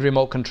with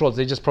remote controls.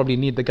 They just probably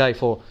need the guy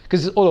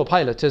because it's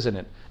autopilot, isn't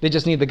it? They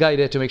just need the guy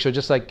there to make sure,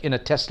 just like in a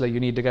Tesla you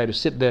need the guy to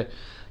sit there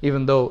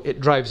even though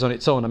it drives on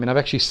its own. I've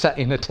actually sat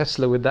in a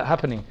Tesla with that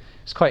happening.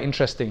 It's quite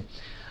interesting.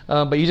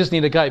 But you just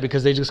need a guy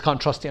because they just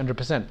can't trust it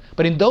 100%.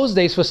 But in those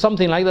days, for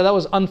something like that, that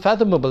was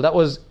unfathomable. That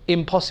was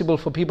impossible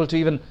for people to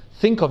even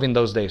think of in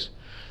those days.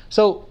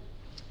 So,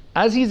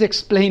 as he's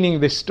explaining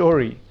this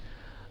story,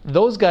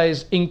 those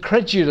guys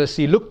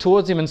incredulously look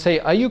towards him and say,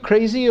 are you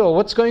crazy, or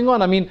what's going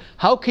on?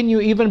 How can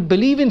you even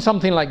believe in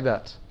something like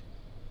that?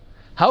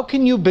 How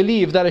can you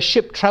believe that a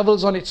ship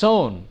travels on its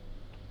own,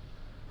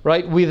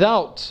 right,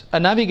 without a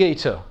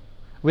navigator,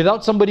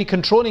 without somebody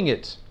controlling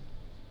it?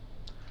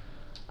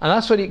 And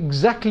that's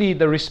exactly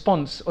the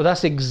response, or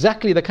that's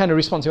exactly the kind of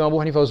response Imam Abu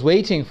Hanifa was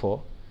waiting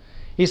for.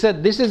 He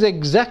said, this is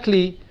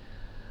exactly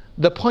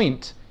the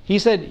point. He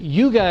said,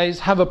 you guys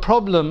have a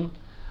problem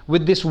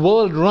with this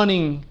world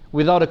running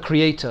without a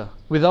creator,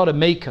 without a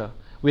maker,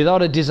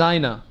 without a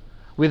designer,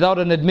 without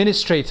an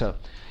administrator.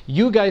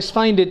 You guys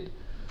find it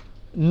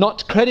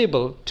not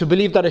credible to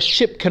believe that a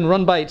ship can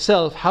run by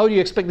itself. How do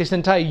you expect this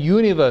entire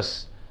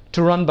universe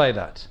to run by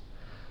that?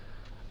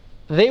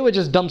 They were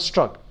just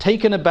dumbstruck,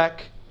 taken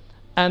aback,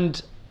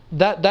 and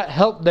that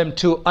helped them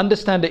to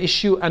understand the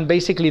issue, and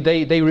basically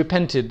they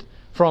repented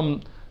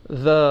from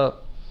this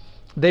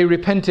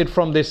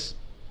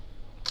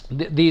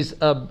these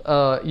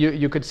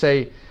you could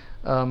say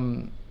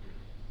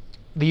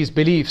these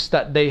beliefs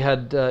that they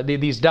had,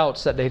 these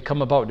doubts that they had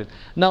come about it.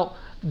 Now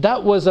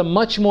that was a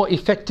much more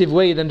effective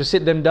way than to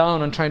sit them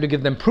down and trying to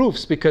give them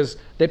proofs, because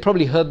they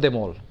probably heard them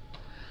all.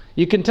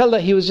 You can tell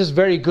that he was just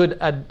very good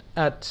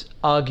at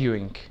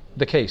arguing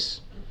the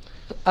case.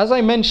 As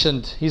I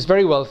mentioned, he's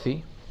very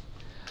wealthy.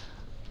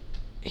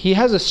 He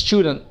has a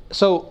student.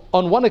 So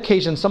on one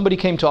occasion, somebody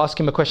came to ask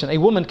him a question. A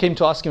woman came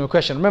to ask him a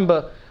question.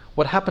 Remember,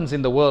 what happens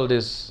in the world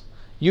is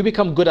you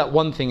become good at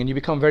one thing and you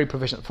become very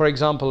proficient. For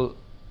example,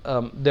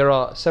 there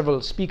are several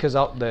speakers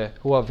out there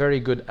who are very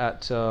good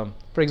at, for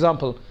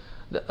example,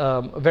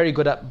 very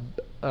good at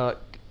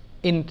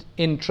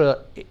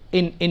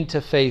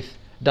interfaith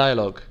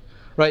dialogue.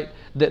 Right?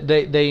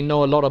 They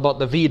know a lot about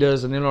the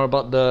Vedas, and they know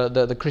about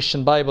the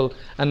Christian Bible,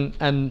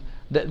 and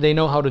they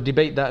know how to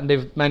debate that, and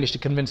they've managed to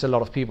convince a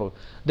lot of people.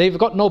 They've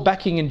got no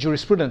backing in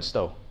jurisprudence,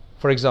 though,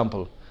 for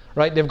example.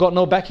 Right? They've got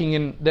no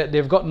backing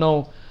they've got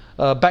no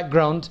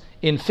background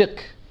in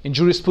fiqh, in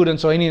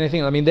jurisprudence, or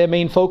anything. Their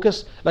main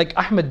focus, like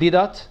Ahmed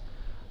Didat,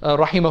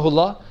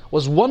 rahimahullah,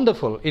 was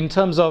wonderful in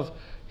terms of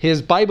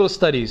his Bible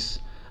studies,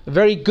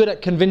 very good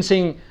at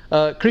convincing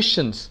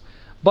Christians,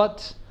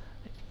 but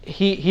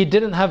he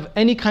didn't have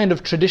any kind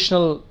of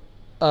traditional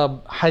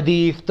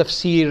hadith,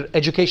 tafsir,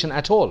 education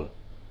at all,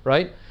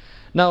 right?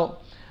 Now,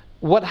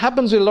 what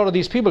happens with a lot of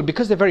these people,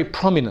 because they're very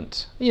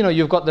prominent, you know,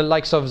 you've got the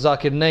likes of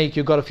Zakir Naik,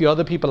 you've got a few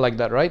other people like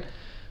that, right?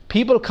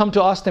 People come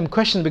to ask them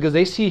questions because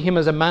they see him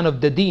as a man of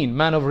the deen,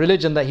 man of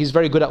religion, that he's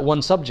very good at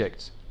one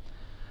subject.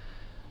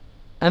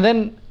 And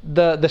then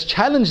the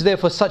challenge there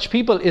for such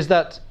people is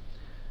that,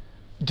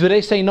 do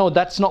they say, no,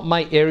 that's not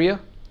my area,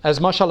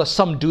 as mashallah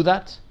some do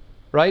that,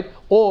 right?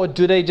 Or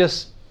do they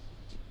just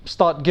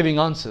start giving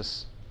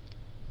answers?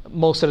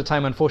 Most of the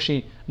time,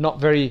 unfortunately, not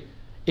very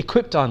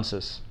equipped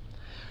answers.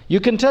 You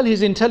can tell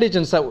his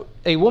intelligence that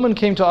a woman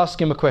came to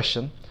ask him a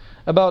question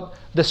about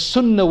the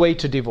sunnah way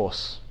to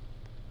divorce.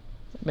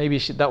 Maybe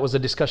that was a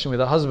discussion with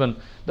her husband,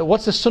 that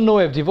what's the sunnah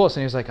way of divorce?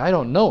 And he's like, I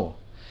don't know.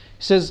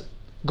 He says,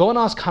 go and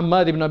ask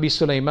Hammad ibn Abi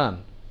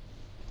Sulaiman.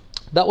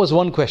 That was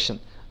one question.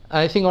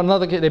 I think on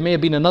another, there may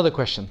have been another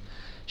question.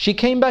 She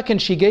came back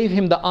and she gave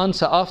him the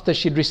answer after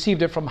she'd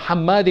received it from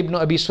Hammad ibn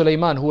Abi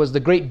Sulaiman, who was the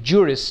great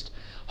jurist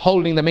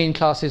holding the main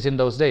classes in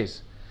those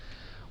days.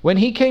 When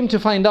he came to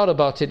find out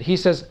about it, he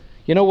says,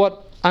 you know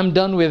what, I'm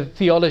done with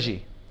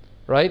theology,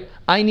 right?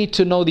 I need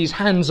to know these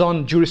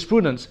hands-on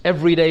jurisprudence,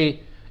 everyday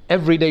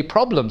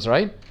problems,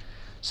 right?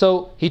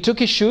 So he took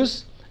his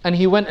shoes and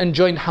he went and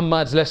joined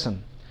Hammad's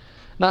lesson.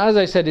 Now, as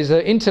I said, he's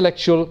an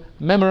intellectual,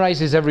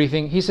 memorizes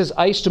everything. He says,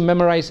 I used to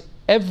memorize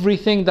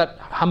everything that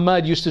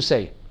Hammad used to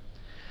say,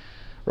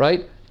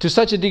 right? To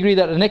such a degree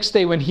that the next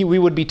day when we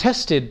would be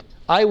tested,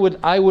 I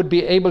would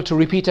be able to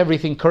repeat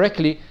everything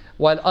correctly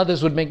while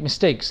others would make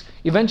mistakes.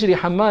 Eventually,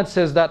 Hammad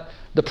says that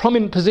the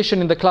prominent position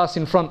in the class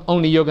in front,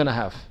 only you're going to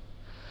have.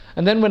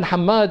 And then when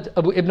Hammad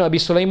ibn Abi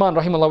Sulaiman,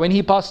 rahimahullah, when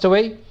he passed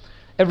away,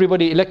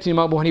 everybody elected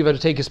Imam Abu Hanifa to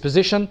take his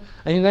position,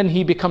 and then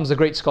he becomes a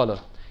great scholar.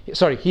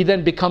 Sorry, he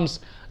then becomes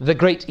the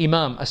great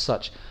Imam as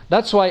such.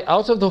 That's why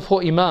out of the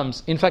 4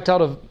 Imams, in fact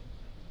out of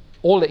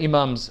all the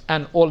Imams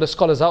and all the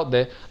scholars out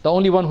there, the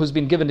only one who's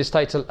been given this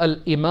title,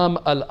 Al-Imam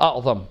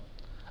Al-A'zam.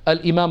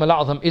 Al-Imam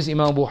Al-A'zam is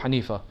Imam Abu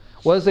Hanifa.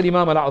 What does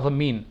Al-Imam Al-A'zam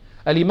mean?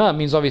 Al-Imam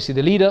means obviously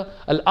the leader.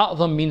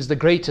 Al-A'zam means the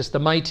greatest, the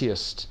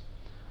mightiest,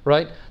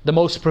 right? The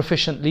most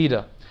proficient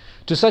leader.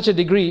 To such a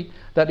degree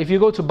that if you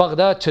go to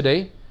Baghdad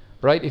today,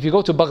 right? If you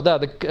go to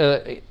Baghdad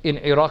in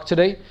Iraq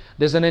today,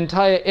 there's an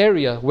entire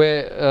area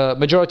where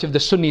majority of the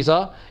Sunnis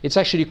are. It's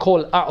actually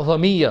called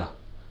A'zamiyya.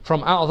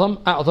 From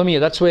A'zam, A'zamiyya.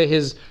 That's where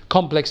his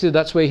complex is,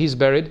 that's where he's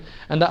buried.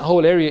 And that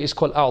whole area is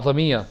called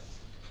A'zamiyya.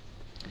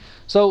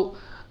 So,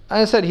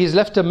 as I said, he's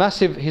left a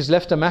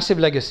massive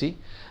legacy,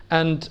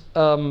 and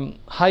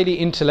highly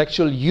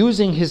intellectual,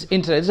 using his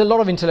intellect. There's a lot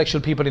of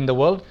intellectual people in the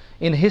world.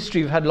 In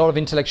history, we've had a lot of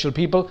intellectual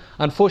people.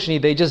 Unfortunately,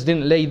 they just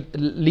didn't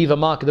leave a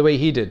mark the way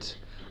he did,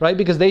 right?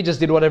 Because they just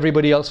did what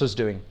everybody else was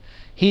doing.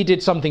 He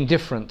did something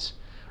different,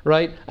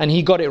 right? And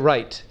he got it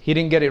right. He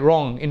didn't get it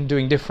wrong in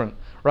doing different,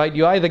 right?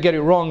 You either get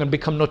it wrong and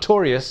become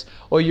notorious,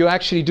 or you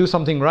actually do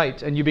something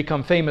right and you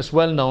become famous,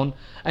 well known,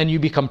 and you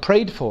become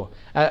prayed for,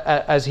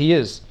 as he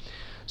is.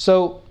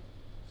 So,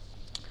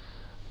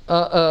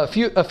 a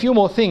few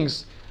more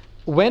things.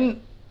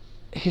 When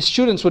his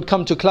students would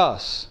come to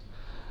class,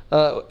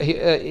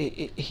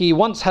 he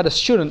once had a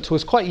student who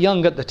was quite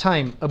young at the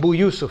time, Abu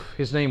Yusuf,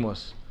 his name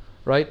was,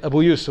 right?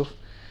 Abu Yusuf.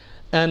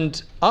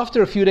 And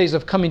after a few days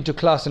of coming to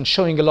class and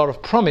showing a lot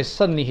of promise,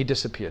 suddenly he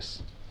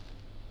disappears.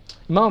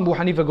 Imam Abu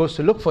Hanifa goes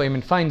to look for him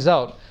and finds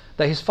out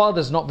that his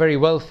father's not very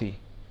wealthy,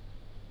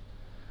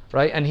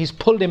 right? And he's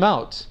pulled him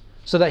out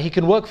so that he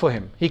can work for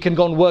him. He can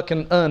go and work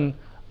and earn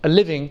a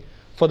living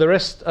for the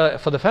rest,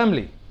 for the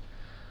family.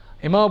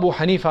 Imam Abu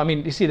Hanifa, I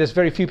mean, you see, there's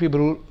very few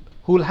people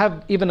who will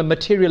have even a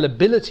material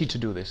ability to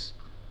do this,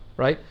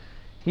 right?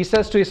 He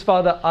says to his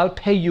father, I'll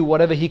pay you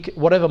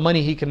whatever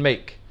money he can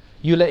make.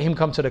 You let him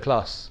come to the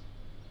class.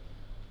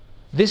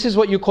 This is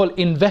what you call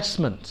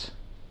investment,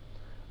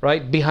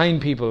 right?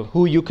 Behind people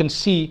who you can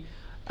see.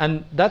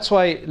 And that's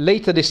why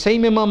later the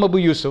same Imam Abu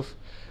Yusuf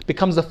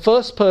becomes the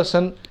first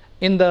person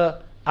in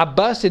the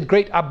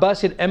great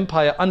Abbasid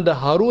Empire under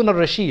Harun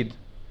al-Rashid,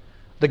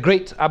 the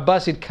great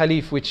Abbasid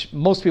Caliph, which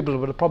most people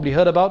would have probably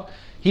heard about.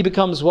 He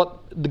becomes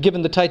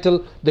given the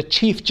title, the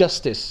Chief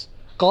Justice,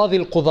 Qadi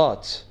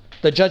al-Qudat,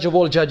 the judge of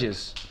all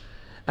judges.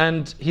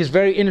 And he's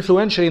very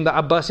influential in the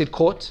Abbasid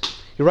court.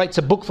 He writes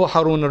a book for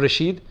Harun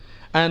al-Rashid,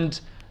 and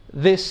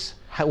this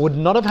would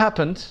not have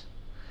happened.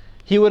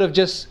 He would have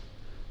just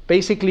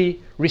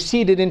basically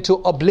receded into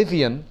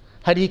oblivion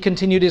had he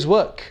continued his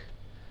work,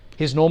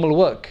 his normal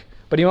work.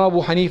 But Imam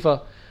Abu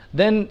Hanifa,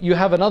 then you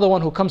have another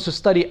one who comes to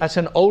study at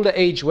an older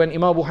age when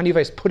Imam Abu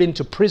Hanifa is put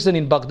into prison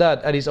in Baghdad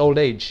at his old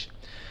age.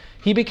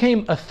 He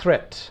became a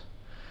threat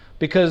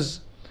because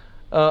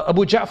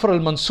Abu Ja'far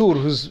al-Mansur,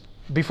 who's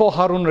before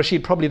Harun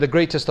al-Rashid, probably the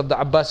greatest of the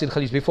Abbasid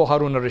Khalifs, before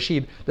Harun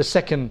al-Rashid, the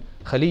second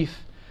Khalif,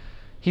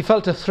 he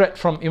felt a threat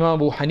from Imam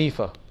Abu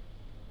Hanifa,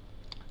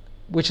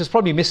 which is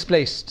probably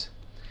misplaced.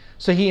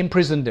 So he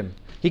imprisoned him.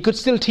 He could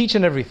still teach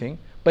and everything,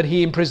 but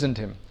he imprisoned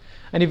him.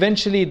 And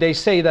eventually they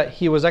say that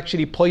he was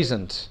actually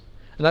poisoned.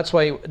 And that's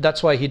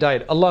why he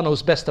died. Allah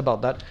knows best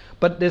about that.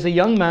 But there's a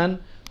young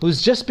man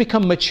who's just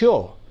become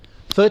mature,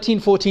 13,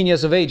 14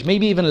 years of age,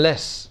 maybe even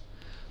less,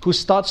 who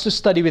starts to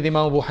study with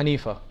Imam Abu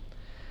Hanifa.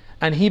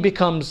 and he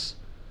becomes,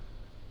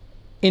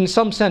 in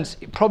some sense,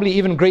 probably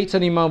even greater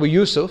than Imam Abu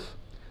Yusuf,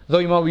 though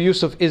Imam Abu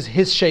Yusuf is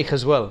his shaykh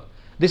as well.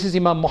 This is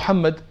Imam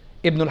Muhammad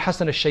ibn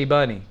al-Hasan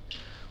al-Shaybani,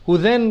 who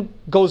then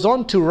goes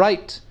on to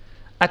write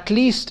at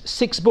least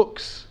 6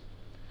 books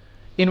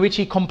in which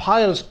he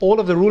compiles all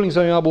of the rulings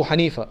of Imam Abu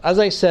Hanifa. As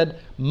I said,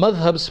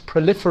 madhabs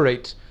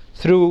proliferate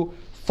through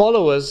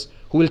followers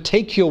who will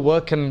take your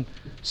work and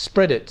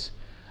spread it.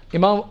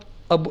 Imam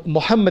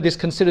Muhammad is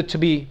considered to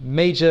be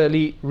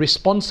majorly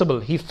responsible.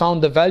 He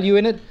found the value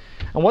in it.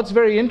 And what's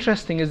very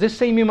interesting is this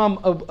same Imam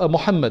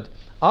Muhammad,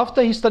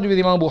 after he studied with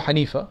Imam Abu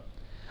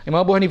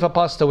Hanifa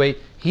passed away,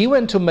 he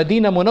went to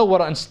Medina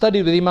Munawwara and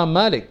studied with Imam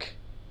Malik.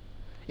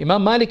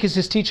 Imam Malik is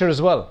his teacher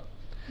as well.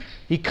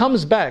 He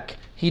comes back,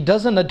 he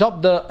doesn't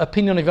adopt the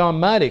opinion of Imam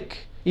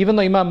Malik, even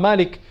though Imam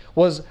Malik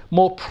was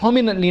more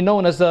prominently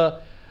known as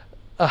a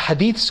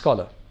hadith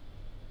scholar.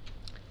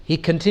 He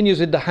continues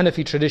with the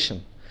Hanafi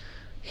tradition.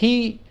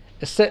 He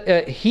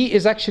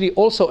is actually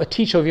also a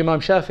teacher of Imam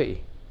Shafi'i,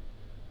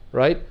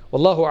 right?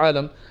 Wallahu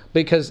alam,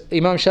 because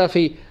Imam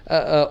Shafi'i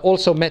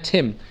also met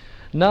him.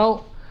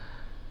 Now,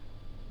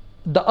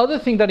 the other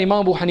thing that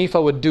Imam Abu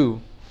Hanifa would do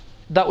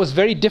that was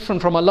very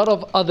different from a lot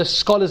of other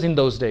scholars in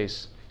those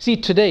days. See,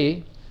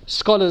 today,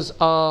 scholars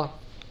are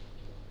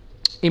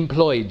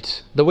employed.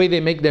 The way they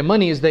make their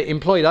money is they're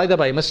employed either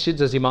by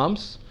masjids as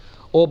imams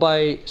or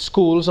by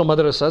schools or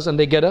madrasas, and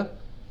they get a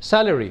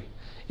salary.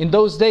 In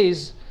those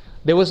days,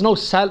 there was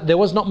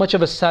not much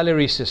of a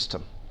salary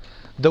system.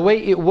 The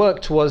way it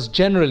worked was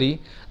generally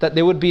that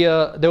there were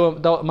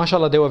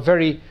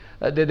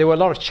a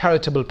lot of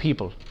charitable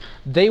people.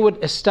 They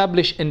would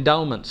establish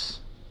endowments,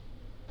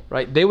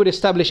 right? They would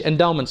establish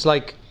endowments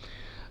like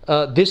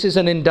this is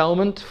an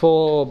endowment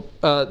for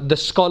the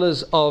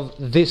scholars of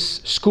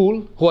this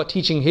school who are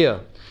teaching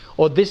here,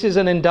 or this is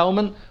an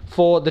endowment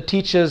for the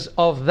teachers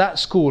of that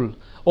school,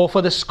 or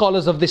for the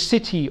scholars of this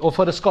city, or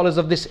for the scholars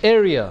of this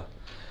area.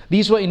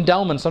 These were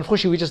endowments.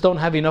 Unfortunately, we just don't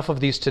have enough of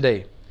these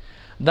today.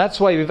 That's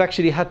why we've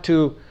actually had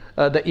to,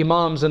 the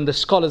imams and the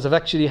scholars have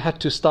actually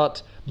had to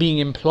start being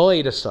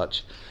employed as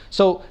such.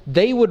 So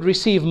they would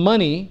receive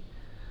money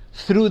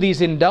through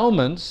these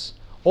endowments,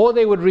 or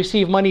they would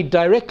receive money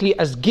directly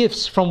as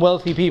gifts from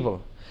wealthy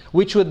people,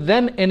 which would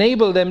then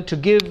enable them to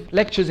give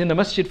lectures in the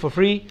masjid for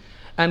free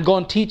and go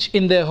and teach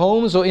in their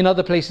homes or in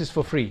other places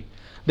for free.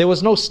 There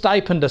was no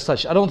stipend as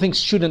such. I don't think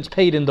students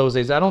paid in those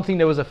days. I don't think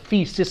there was a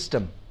fee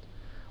system.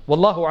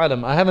 Wallahu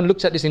alam. I haven't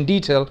looked at this in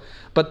detail,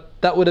 but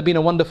that would have been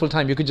a wonderful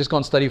time. You could just go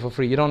and study for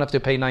free. You don't have to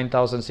pay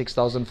 9,000,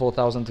 6,000,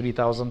 4,000,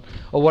 3,000,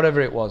 or whatever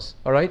it was.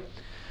 All right.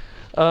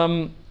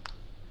 The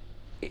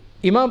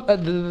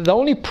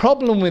only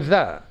problem with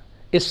that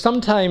is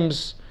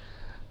sometimes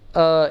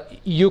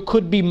you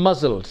could be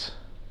muzzled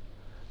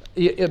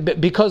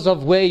because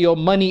of where your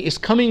money is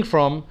coming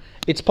from.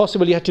 It's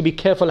possible you have to be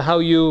careful how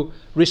you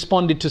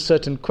responded to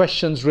certain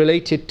questions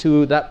related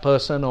to that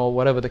person or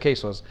whatever the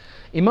case was.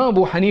 Imam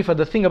Abu Hanifa,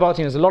 the thing about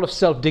him is a lot of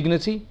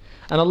self-dignity,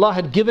 and Allah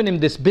had given him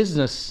this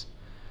business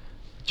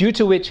due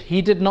to which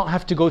he did not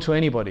have to go to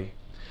anybody.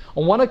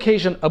 On one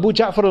occasion, Abu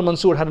Ja'far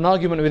al-Mansur had an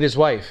argument with his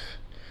wife.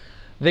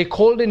 They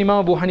called in Imam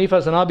Abu Hanifa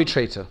as an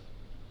arbitrator,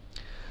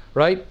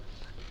 right?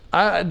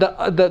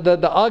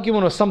 The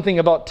argument was something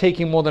about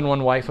taking more than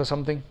one wife or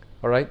something,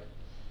 all right?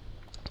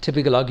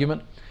 Typical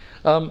argument.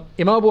 Abu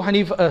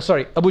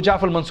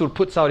Ja'far al-Mansur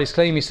puts out his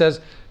claim. He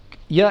says,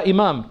 "Ya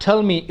Imam,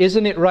 tell me,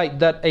 isn't it right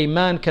that a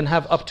man can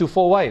have up to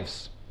 4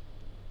 wives?"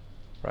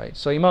 Right?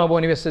 So Imam Abu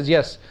Hanifa says,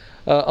 yes,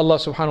 Allah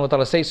subhanahu wa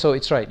ta'ala says so,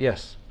 it's right,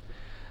 yes.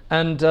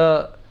 And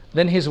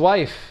then his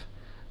wife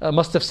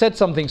must have said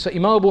something. So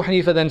Imam Abu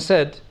Hanifa then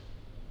said,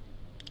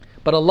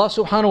 but Allah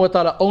subhanahu wa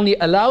ta'ala only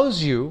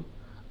allows you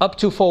up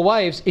to 4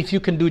 wives if you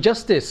can do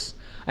justice.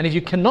 And if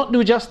you cannot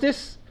do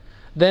justice,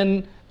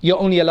 then you're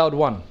only allowed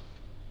 1.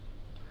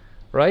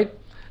 Right?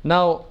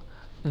 Now,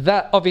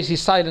 that obviously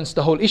silenced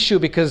the whole issue,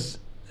 because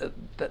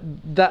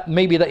that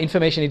maybe the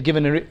information he'd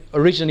given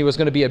originally was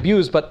going to be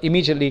abused, but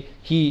immediately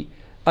he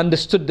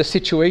understood the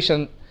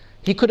situation.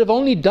 He could have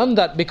only done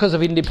that because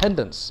of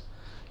independence.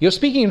 You're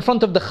speaking in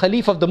front of the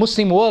Khalif of the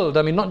Muslim world.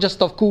 I mean, not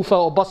just of Kufa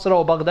or Basra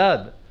or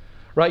Baghdad.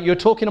 Right? You're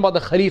talking about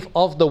the Khalif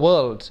of the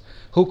world,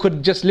 who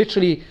could just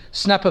literally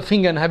snap a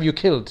finger and have you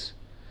killed.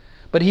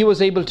 But he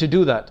was able to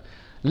do that.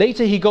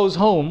 Later he goes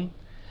home,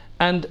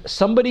 and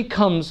somebody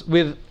comes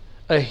with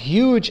a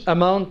huge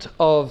amount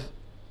of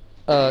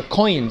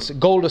coins,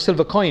 gold or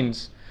silver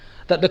coins,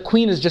 that the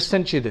queen has just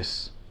sent you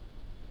this.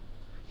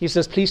 He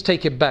says, please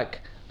take it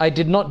back. I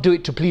did not do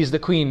it to please the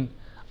queen.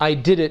 I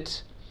did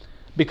it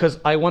because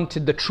I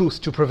wanted the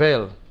truth to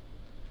prevail.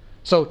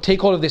 So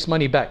take all of this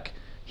money back.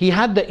 He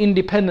had the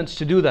independence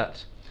to do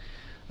that.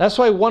 That's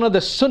why one of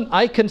the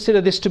I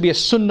consider this to be a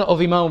sunnah of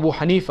Imam Abu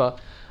Hanifa,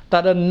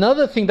 that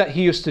another thing that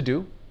he used to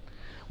do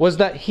was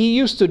that he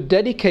used to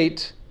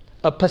dedicate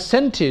a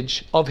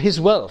percentage of his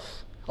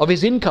wealth, of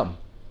his income,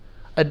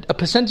 a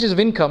percentage of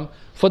income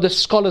for the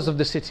scholars of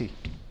the city.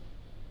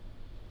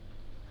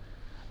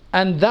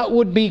 And that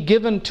would be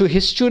given to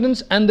his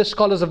students and the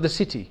scholars of the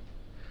city.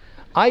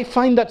 I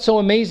find that so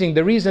amazing.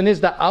 The reason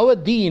is that our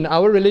deen,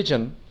 our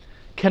religion,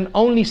 can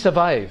only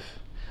survive.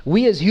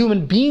 We as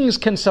human beings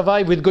can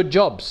survive with good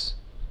jobs,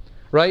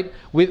 right?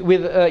 With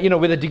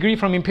a degree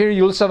from Imperial,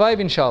 you'll survive,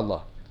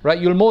 inshallah, right?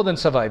 You'll more than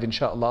survive,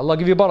 inshallah. Allah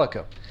give you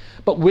barakah.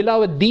 But will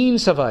our deen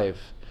survive?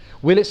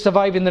 Will it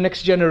survive in the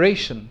next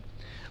generation?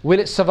 Will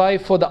it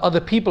survive for the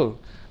other people?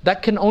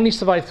 That can only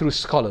survive through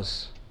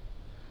scholars,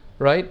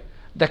 right?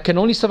 That can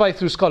only survive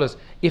through scholars.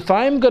 If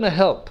I'm going to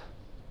help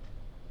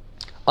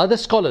other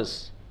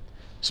scholars,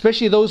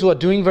 especially those who are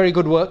doing very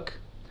good work,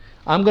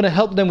 I'm going to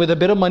help them with a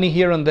bit of money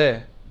here and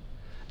there,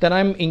 then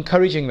I'm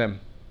encouraging them.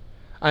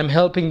 I'm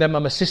helping them,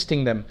 I'm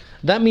assisting them.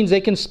 That means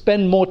they can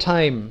spend more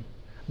time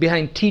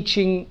behind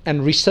teaching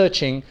and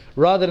researching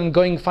rather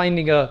than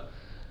finding a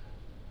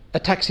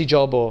taxi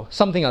job or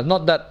something else.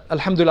 Not that,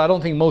 alhamdulillah, I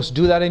don't think most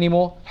do that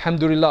anymore.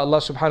 Alhamdulillah, Allah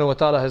subhanahu wa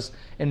ta'ala has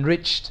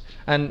enriched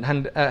and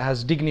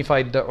has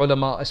dignified the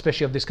ulama,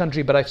 especially of this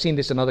country, but I've seen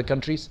this in other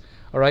countries,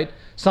 all right?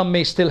 Some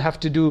may still have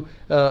to do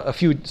a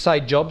few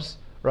side jobs,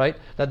 right?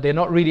 That they're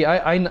not really,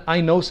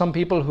 I know some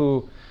people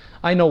who,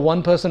 I know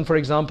one person, for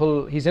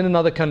example, he's in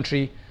another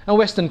country, a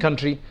Western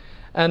country,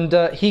 and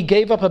he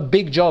gave up a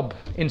big job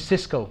in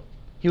Cisco.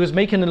 He was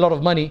making a lot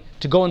of money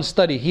to go and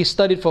study. He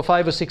studied for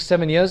 5 or 6,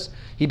 7 years.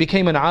 He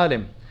became an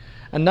alim.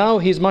 And now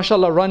he's,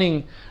 mashallah,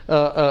 running,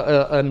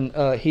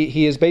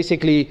 he is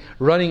basically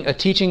running a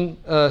teaching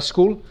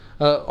school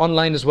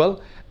online as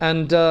well.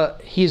 And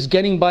he's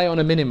getting by on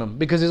a minimum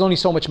because there's only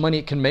so much money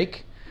it can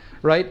make,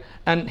 right?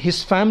 And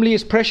his family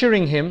is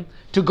pressuring him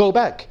to go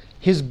back.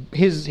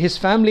 His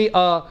family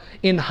are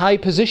in high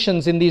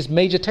positions in these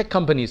major tech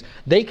companies.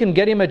 They can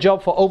get him a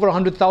job for over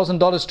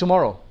 $100,000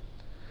 tomorrow.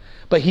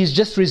 But he's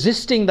just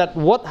resisting that.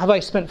 What have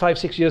I spent 5,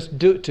 6 years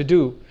to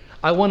do?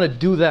 I want to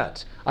do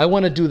that. I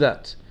want to do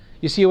that.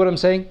 You see what I'm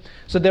saying?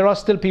 So there are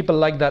still people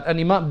like that. And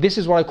Imam, this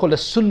is what I call the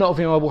sunnah of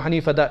Imam Abu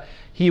Hanifa, that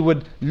he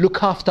would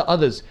look after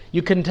others.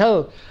 You can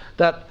tell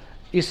that,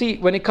 you see,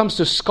 when it comes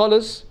to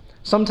scholars,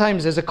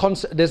 sometimes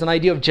there's an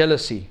idea of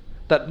jealousy,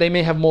 that they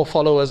may have more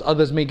followers,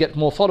 others may get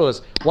more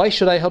followers. Why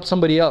should I help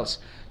somebody else?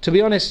 To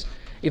be honest,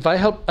 if I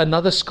help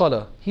another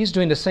scholar, he's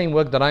doing the same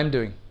work that I'm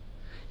doing.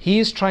 He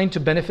is trying to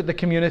benefit the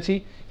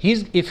community.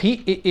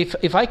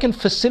 If I can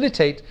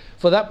facilitate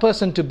for that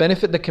person to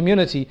benefit the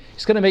community,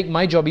 it's going to make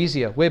my job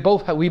easier. We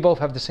both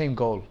have the same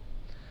goal,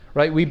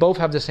 right? We both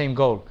have the same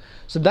goal.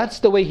 So that's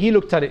the way he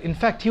looked at it. In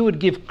fact, he would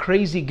give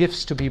crazy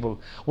gifts to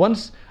people.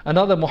 Once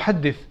another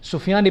muhaddith,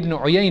 Sufyan ibn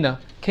Uyayna,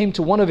 came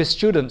to one of his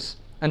students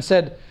and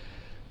said,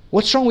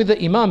 "What's wrong with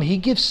the Imam? He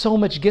gives so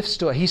much gifts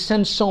to us. He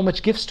sends so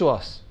much gifts to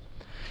us."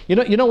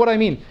 You know what I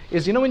mean?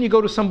 Is, when you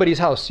go to somebody's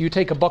house, you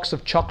take a box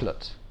of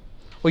chocolate,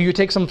 or you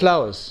take some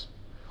flowers,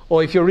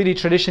 or if you're really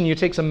tradition, you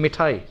take some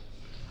mithai,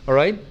 all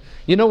right?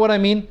 You know what I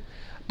mean?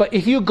 But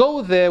if you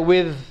go there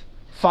with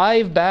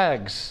 5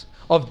 bags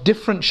of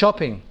different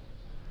shopping,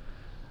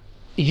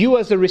 you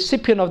as a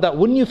recipient of that,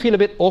 wouldn't you feel a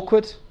bit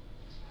awkward?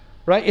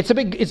 Right?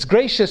 It's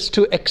gracious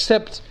to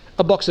accept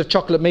a box of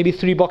chocolate, maybe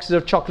 3 boxes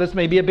of chocolates,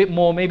 maybe a bit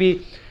more,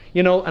 maybe,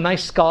 a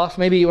nice scarf,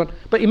 maybe you want.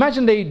 But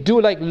imagine they do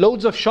like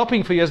loads of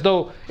shopping for you as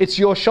though it's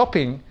your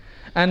shopping,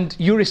 and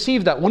you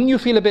receive that. Wouldn't you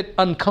feel a bit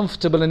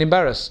uncomfortable and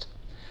embarrassed?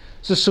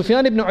 So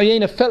Sufyan ibn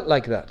Uyayna felt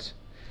like that.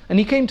 And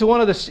he came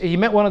to he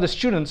met one of the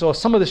students, or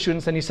some of the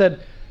students, and he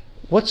said,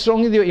 "What's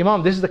wrong with you,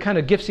 Imam? This is the kind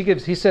of gifts he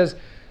gives." He says,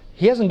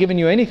 "He hasn't given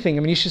you anything.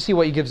 I mean, you should see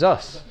what he gives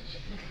us."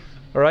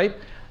 All right?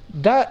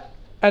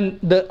 And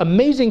the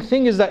amazing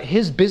thing is that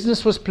his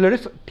business was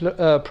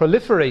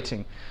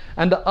proliferating.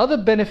 And the other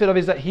benefit of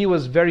it is that he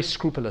was very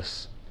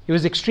scrupulous. He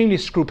was extremely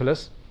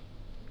scrupulous.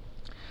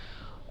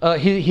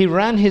 He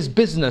ran his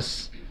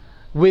business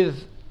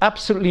with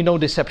absolutely no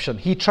deception.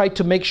 He tried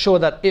to make sure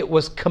that it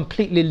was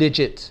completely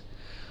legit.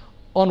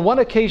 On one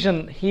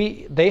occasion,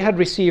 they had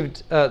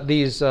received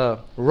these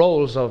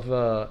rolls of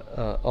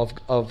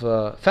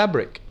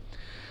fabric.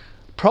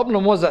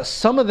 Problem was that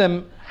some of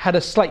them had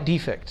a slight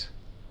defect,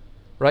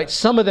 right?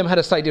 Some of them had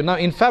a slight defect. Now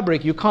in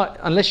fabric, you can't,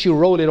 unless you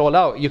roll it all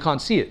out, you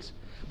can't see it.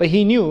 But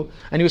he knew,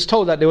 and he was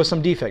told that there was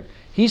some defect.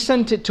 He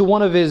sent it to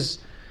one of his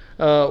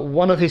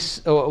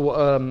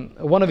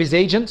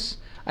agents,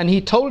 and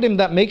he told him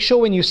that make sure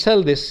when you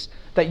sell this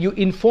that you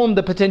inform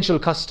the potential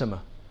customer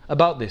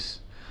about this.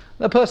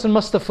 The person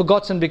must have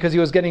forgotten because he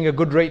was getting a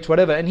good rate,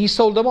 whatever, and he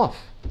sold them off.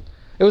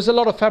 It was a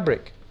lot of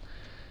fabric.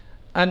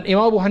 And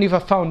Imam Abu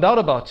Hanifa found out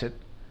about it,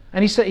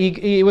 and he said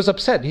he was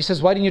upset. He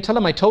says, "Why didn't you tell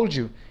him? I told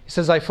you." He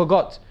says, "I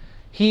forgot."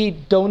 He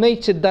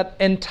donated the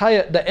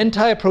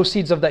entire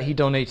proceeds of that he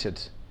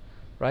donated,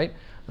 right?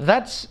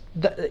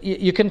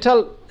 You can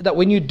tell that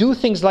when you do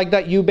things like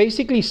that, you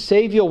basically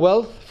save your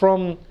wealth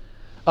from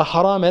a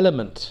haram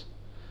element,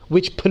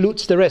 which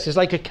pollutes the rest. It's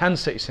like a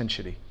cancer,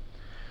 essentially.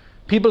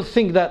 People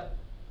think that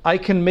I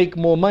can make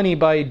more money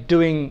by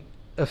doing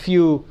a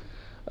few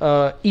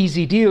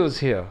easy deals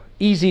here.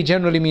 Easy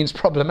generally means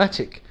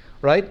problematic,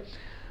 right?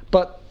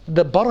 But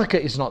the barakah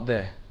is not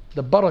there.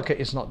 The barakah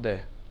is not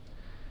there.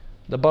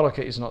 The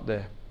barakah is not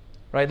there,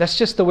 right? That's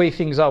just the way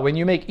things are. When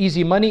you make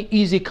easy money,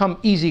 easy come,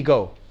 easy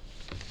go.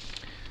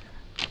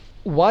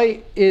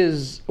 why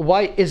is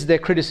there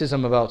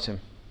criticism about him?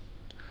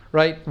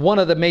 Right? One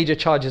of the major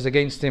charges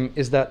against him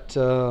is that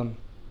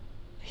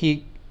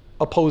he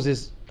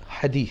opposes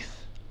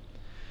hadith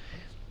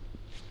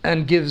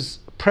and gives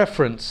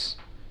preference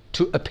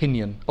to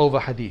opinion over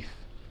hadith.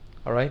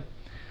 All right?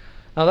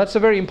 Now that's a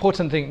very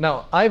important thing.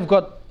 Now I've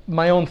got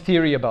my own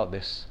theory about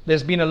this.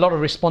 There's been a lot of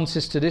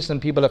responses to this,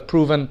 and people have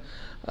proven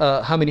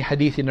how many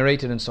hadith he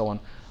narrated and so on.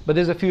 But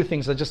there's a few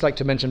things I'd just like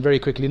to mention very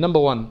quickly. Number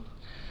one,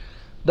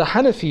 the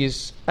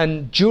Hanafis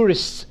and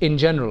jurists in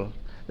general,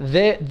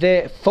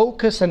 their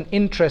focus and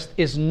interest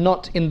is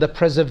not in the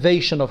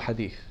preservation of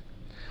hadith.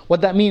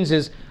 What that means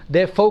is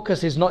their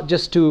focus is not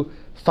just to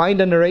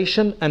find a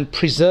narration and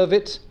preserve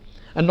it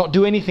and not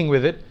do anything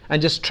with it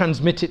and just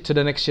transmit it to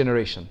the next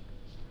generation,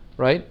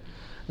 right?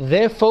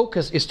 Their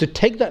focus is to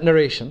take that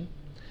narration,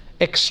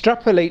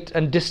 extrapolate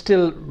and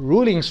distill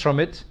rulings from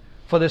it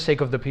for the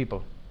sake of the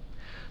people.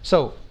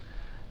 So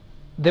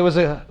there was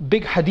a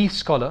big hadith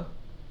scholar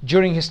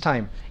during his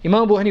time.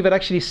 Imam Abu Hanifa had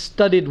actually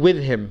studied with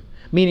him,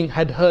 meaning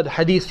had heard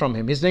hadith from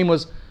him. His name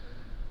was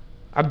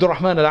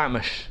Abdurrahman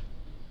al-A'mash.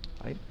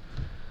 Right?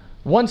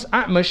 Once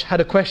A'mash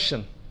had a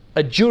question,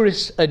 a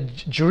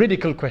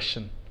juridical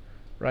question,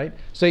 right?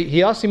 So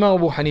he asked Imam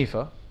Abu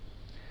Hanifa,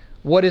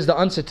 what is the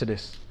answer to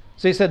this?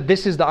 So he said,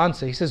 this is the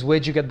answer. He says,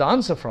 where'd you get the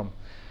answer from?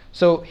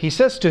 So he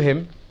says to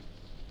him,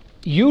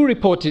 you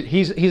reported,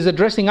 he's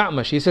addressing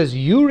A'mash. He says,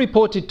 you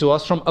reported to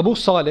us from Abu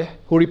Salih,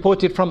 who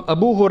reported from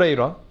Abu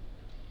Hurairah.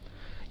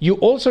 You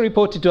also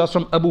reported to us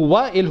from Abu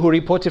Wa'il, who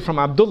reported from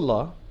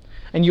Abdullah.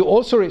 And you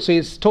also, so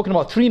he's talking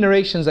about three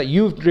narrations that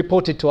you've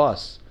reported to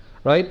us,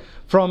 right?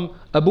 From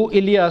Abu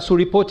Ilyas, who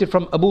reported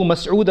from Abu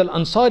Mas'ud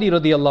al-Ansari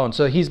radiyallahu anh.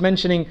 So he's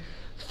mentioning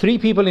three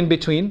people in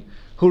between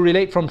who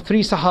relate from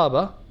three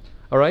Sahaba,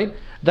 all right?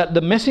 That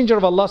the Messenger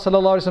of Allah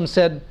sallallahu alaihi wasallam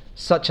said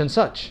such and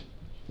such.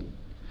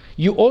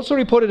 You also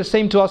reported the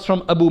same to us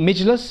from Abu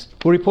Mijlas,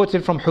 who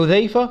reported from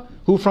Hudhayfa,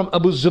 who from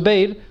Abu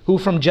Zubayr, who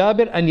from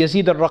Jabir and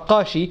Yazid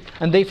al-Raqashi,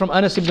 and they from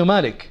Anas ibn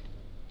Malik.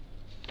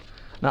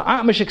 Now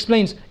A'mash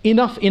explains,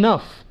 enough.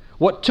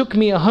 What took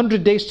me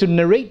 100 days to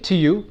narrate to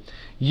you,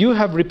 you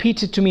have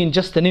repeated to me in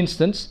just an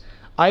instance.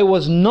 I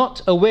was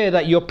not aware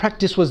that your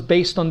practice was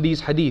based on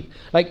these hadith.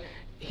 Like,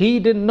 he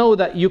didn't know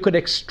that you could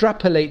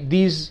extrapolate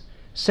these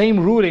same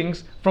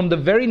rulings from the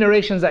very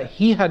narrations that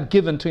he had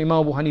given to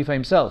Imam Abu Hanifa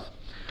himself.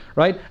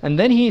 Right? And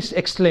then he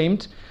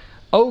exclaimed,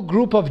 O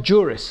group of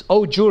jurists,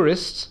 O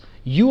jurists,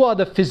 you are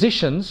the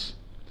physicians,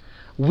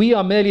 we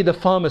are merely the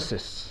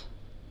pharmacists.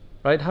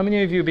 Right? How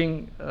many of you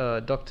being a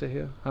doctor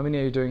here? How many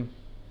are you doing?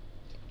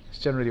 It's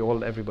generally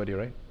everybody,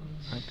 right?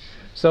 Right?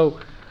 So,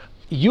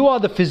 you are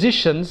the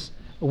physicians,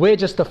 we're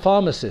just the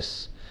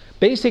pharmacists.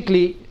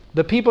 Basically,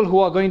 the people who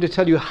are going to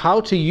tell you how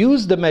to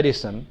use the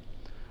medicine,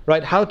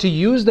 right, how to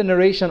use the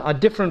narration are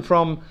different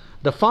from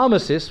the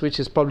pharmacist, which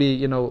is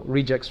probably,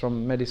 rejects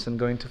from medicine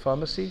going to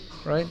pharmacy,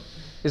 right?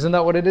 Isn't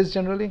that what it is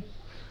generally?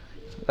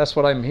 That's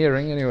what I'm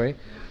hearing anyway.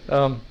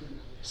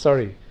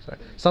 Sorry.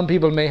 Some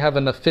people may have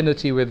an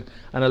affinity with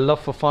and a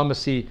love for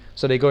pharmacy,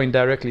 so they go in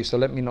directly, so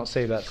let me not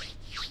say that,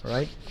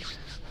 right?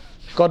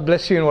 God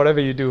bless you in whatever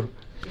you do.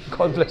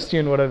 God bless you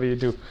in whatever you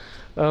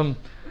do.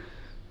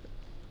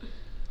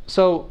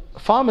 So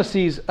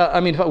pharmacies,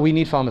 we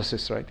need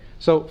pharmacists, right?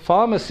 So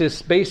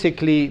pharmacists,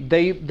 basically,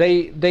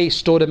 they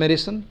store the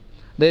medicine.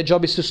 Their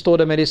job is to store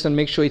the medicine,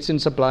 make sure it's in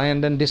supply,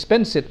 and then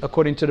dispense it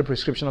according to the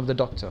prescription of the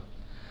doctor.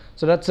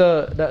 So that's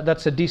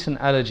a decent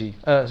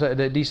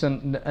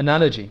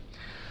analogy.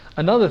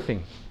 Another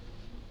thing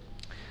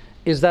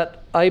is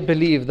that I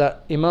believe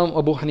that Imam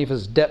Abu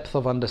Hanifa's depth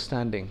of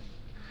understanding,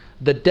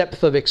 the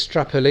depth of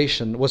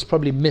extrapolation was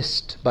probably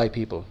missed by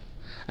people.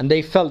 And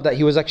they felt that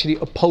he was actually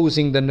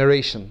opposing the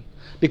narration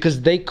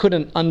because they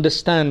couldn't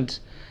understand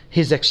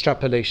his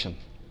extrapolation.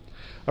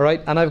 All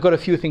right, and I've got a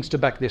few things to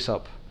back this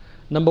up.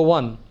 Number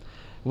one,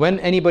 when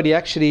anybody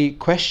actually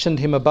questioned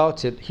him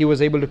about it, he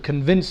was able to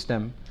convince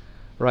them,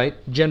 right,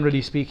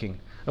 generally speaking.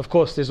 Of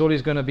course, there's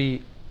always going to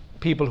be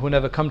people who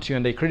never come to you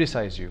and they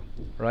criticize you,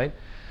 right?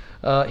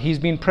 He's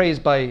been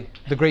praised by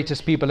the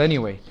greatest people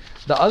anyway.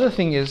 The other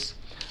thing is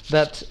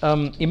that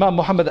Imam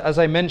Muhammad, as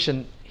I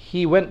mentioned,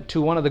 he went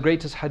to one of the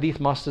greatest hadith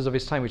masters of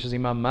his time, which is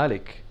Imam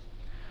Malik,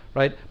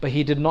 right? But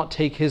he did not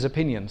take his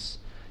opinions.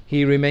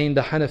 He remained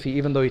a Hanafi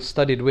even though he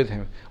studied with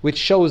him, which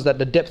shows that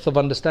the depth of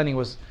understanding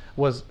was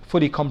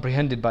fully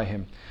comprehended by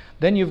him.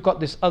 Then you've got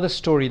this other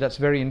story that's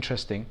very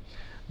interesting,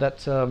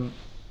 that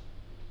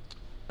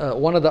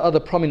one of the other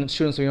prominent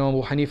students of Imam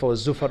Abu Hanifa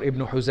was Zufar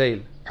ibn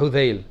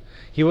Hudayl.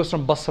 He was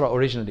from Basra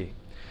originally.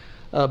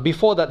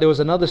 Before that, there was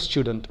another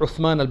student,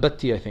 Uthman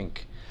al-Batti, I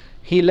think.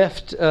 He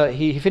left,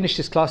 he finished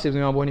his classes with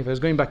Imam Abu Hanifa, he was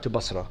going back to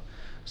Basra.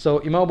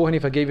 So Imam Abu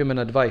Hanifa gave him an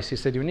advice. He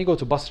said, when you go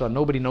to Basra,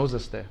 nobody knows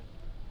us there,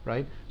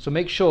 right? So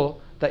make sure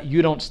that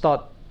you don't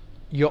start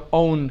your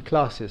own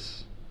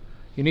classes.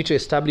 You need to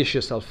establish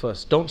yourself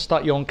first. Don't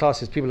start your own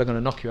classes, people are going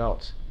to knock you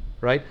out,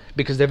 right?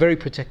 Because they're very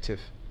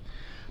protective.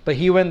 But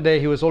he went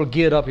there, he was all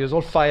geared up, he was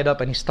all fired up,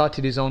 and he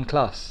started his own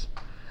class.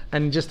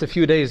 And in just a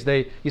few days,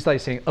 he started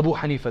saying, Abu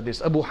Hanifa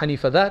this, Abu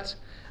Hanifa that.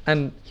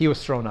 and he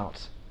was thrown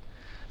out.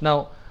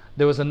 Now,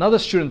 there was another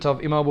student of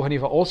Imam Abu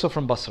Hanifa also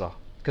from Basra,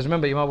 because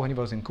remember Imam Abu Hanifa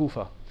was in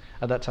Kufa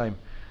at that time.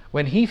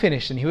 When he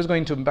finished and he was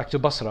going back to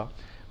Basra,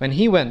 when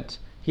he went,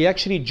 he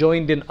actually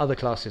joined in other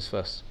classes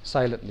first,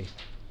 silently.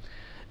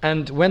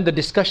 And when the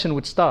discussion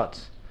would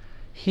start,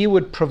 he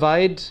would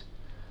provide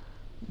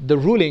the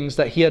rulings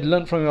that he had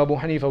learned from Imam Abu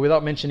Hanifa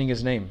without mentioning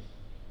his name.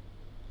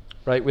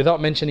 Right, without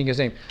mentioning his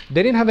name.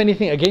 They didn't have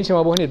anything against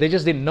Imam Abu Hanifa, they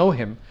just didn't know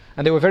him,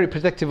 and they were very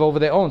protective over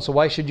their own. So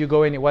why should you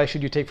go in, why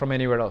should you take from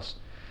anywhere else?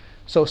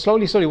 So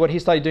slowly what he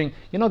started doing,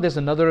 there's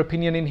another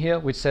opinion in here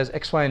which says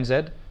X, Y and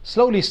Z.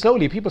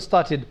 Slowly people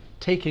started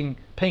paying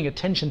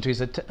attention to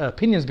his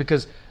opinions,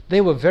 because they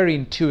were very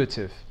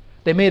intuitive.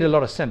 They made a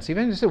lot of sense.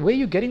 Even he said, where are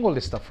you getting all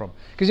this stuff from?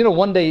 Because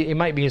one day it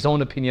might be his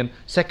own opinion,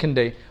 second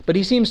day, but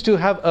he seems to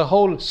have a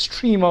whole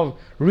stream of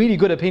really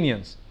good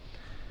opinions.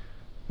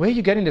 Where are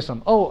you getting this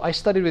from? Oh, I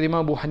studied with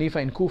Imam Abu Hanifa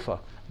in Kufa.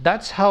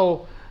 That's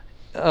how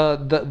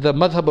the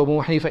madhab of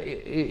Abu Hanifa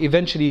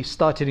eventually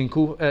started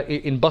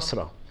in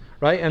Basra,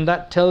 right? And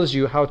that tells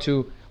you how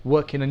to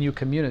work in a new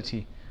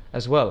community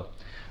as well,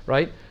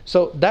 right?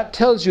 So that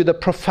tells you the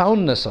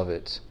profoundness of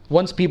it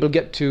once people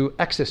get to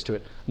access to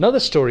it.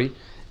 Another story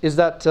is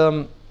that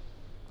Imam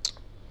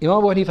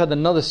Abu Hanifa had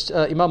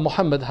Imam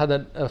Muhammad had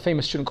a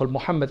famous student called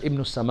Muhammad ibn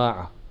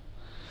Sama'a.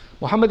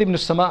 Muhammad ibn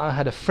Sama'a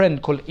had a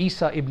friend called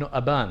Isa ibn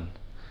Aban.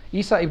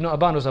 Isa ibn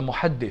Aban was a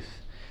muhaddith.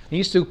 He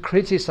used to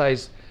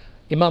criticize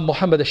Imam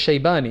Muhammad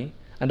al-Shaybani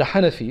and the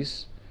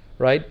Hanafis,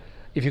 right?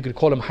 If you could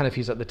call them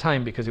Hanafis at the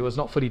time, because it was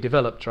not fully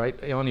developed, right?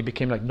 It only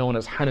became known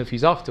as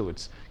Hanafis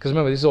afterwards. Because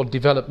remember, this is all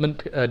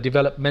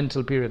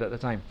developmental period at the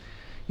time.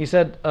 He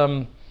said,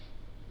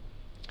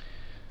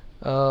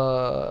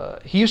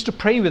 he used to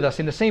pray with us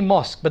in the same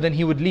mosque, but then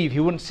he would leave. He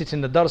wouldn't sit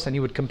in the dars, and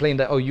he would complain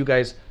that, oh, you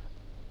guys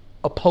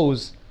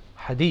oppose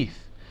hadith.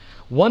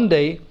 One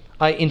day,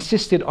 I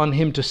insisted on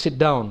him to sit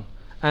down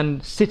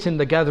and sit in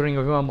the gathering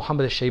of Imam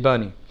Muhammad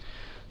al-Shaybani.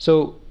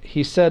 So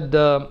he said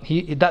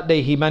that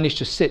day he managed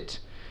to sit,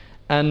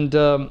 and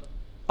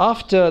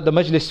after the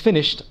majlis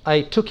finished,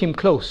 I took him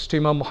close to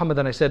Imam Muhammad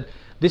and I said,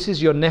 this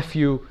is your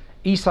nephew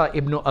Isa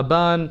ibn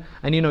Aban,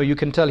 and you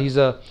can tell he's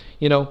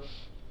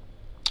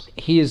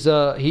he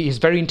is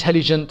very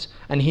intelligent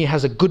and he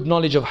has a good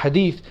knowledge of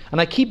hadith,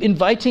 and I keep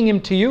inviting him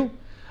to you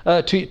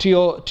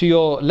to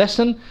your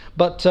lesson,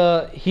 but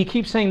he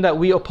keeps saying that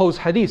we oppose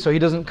hadith, so he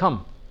doesn't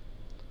come,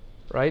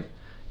 right?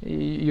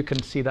 You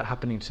can see that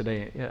happening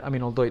today. I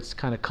mean, although it's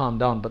kind of calmed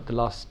down, but the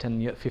last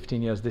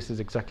 15 years, this is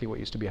exactly what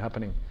used to be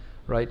happening,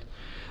 right?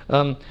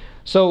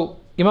 So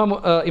Imam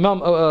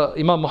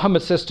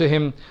Muhammad says to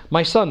him,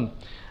 my son,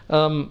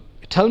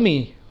 tell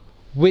me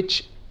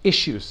which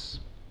issues,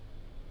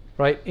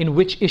 right? In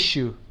which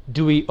issue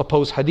do we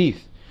oppose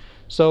hadith?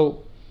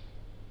 So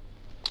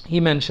he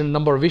mentioned a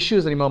number of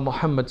issues, and Imam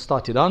Muhammad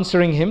started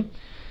answering him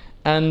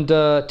and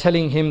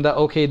telling him that,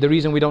 okay, the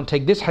reason we don't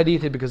take this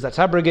hadith is because that's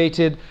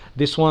abrogated.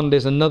 This one,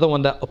 there's another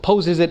one that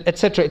opposes it,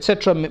 etc.,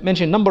 etc.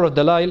 Mentioned a number of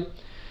dalail.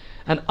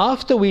 And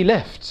after we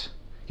left,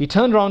 he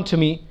turned around to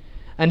me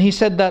and he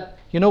said that,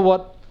 you know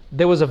what,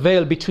 there was a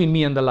veil between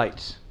me and the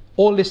light.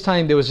 All this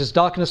time there was just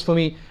darkness for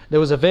me. There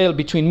was a veil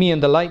between me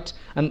and the light,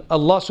 and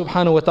Allah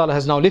subhanahu wa ta'ala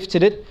has now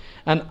lifted it.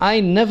 And I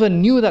never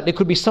knew that there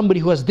could be somebody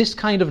who has this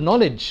kind of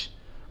knowledge,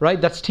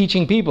 right, that's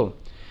teaching people.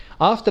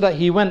 After that,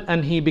 he went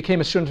and he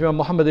became a student of Imam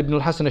Muhammad ibn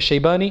al-Hasan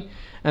al-Shaybani,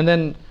 and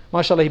then,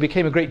 mashallah, he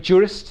became a great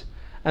jurist,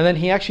 and then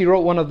he actually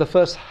wrote one of the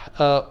first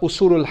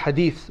usul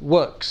al-hadith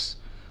works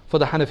for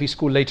the Hanafi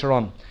school later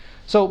on.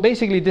 So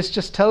basically, this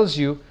just tells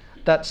you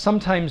that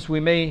sometimes we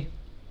may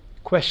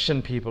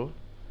question people,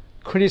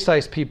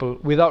 criticize people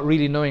without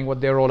really knowing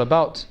what they're all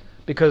about,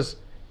 because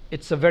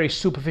it's a very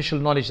superficial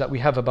knowledge that we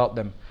have about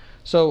them.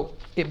 So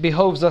it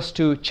behoves us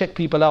to check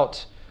people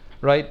out,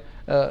 right?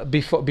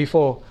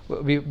 Before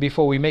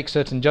we make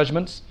certain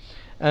judgments.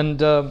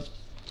 And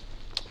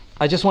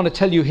I just want to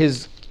tell you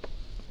his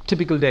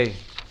typical day,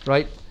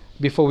 right,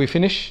 before we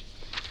finish.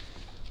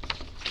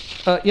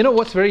 You know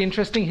what's very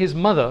interesting? His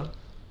mother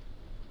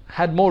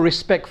had more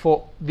respect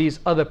for these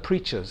other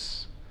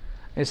preachers.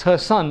 It's her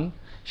son,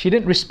 she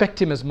didn't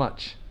respect him as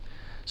much.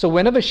 So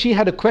whenever she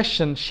had a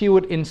question, she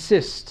would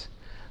insist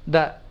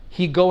that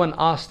he go and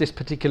ask this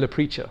particular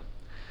preacher.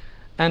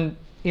 And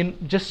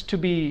this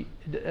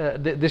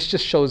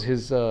just shows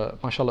his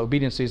mashallah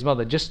obedience to his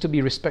mother. Just to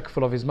be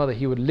respectful of his mother,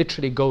 he would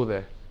literally go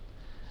there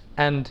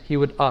and he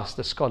would ask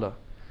the scholar,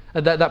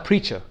 that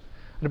preacher.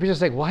 And the preacher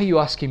said, why are you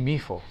asking me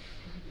for?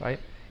 Right?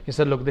 He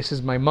said, look, this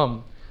is my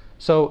mum.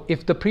 So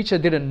if the preacher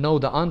didn't know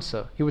the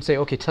answer, he would say,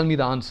 okay, tell me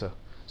the answer.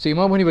 So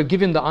Imam, when he would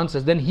give him the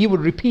answers, then he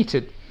would repeat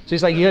it. So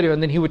he's like, he heard it,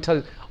 and then he would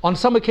tell. On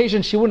some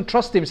occasions, she wouldn't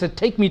trust him. He said,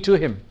 take me to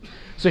him.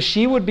 So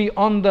she would be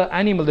on the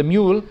animal, the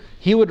mule.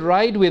 He would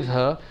ride with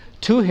her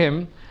to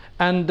him,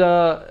 and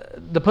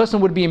the person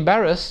would be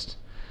embarrassed.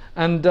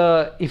 And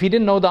if he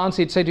didn't know the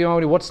answer, he'd say to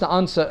Imam, what's the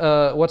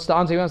answer? What's the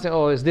answer? He would say,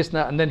 oh, is this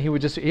that? And then he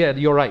would just, yeah,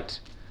 you're right.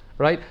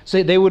 Right?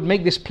 So they would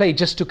make this play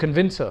just to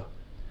convince her.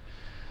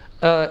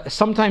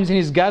 Sometimes in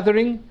his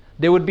gathering,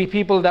 There would be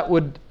people that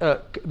would,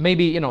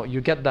 maybe,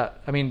 you get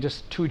that. I mean,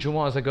 just 2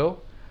 Jumu'ahs ago,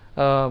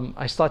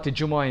 I started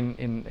Jumu'ah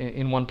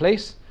in one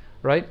place,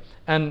 right?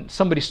 And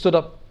somebody stood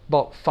up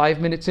about 5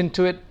 minutes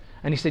into it,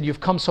 and he said, "You've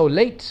come so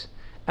late,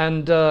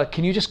 and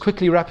can you just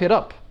quickly wrap it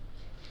up?"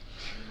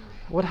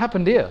 What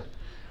happened here,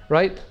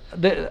 right?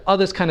 The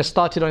others kind of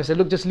started on and said,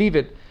 "Look, just leave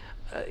it."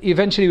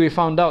 Eventually we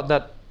found out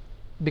that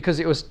because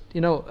it was,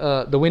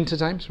 the winter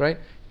times, right?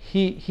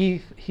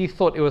 He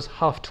thought it was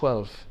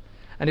 12:30,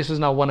 and this was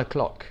now 1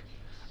 o'clock,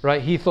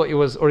 right? He thought it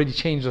was already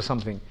changed or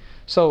something.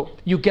 So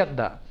you get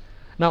that.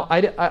 Now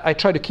I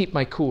try to keep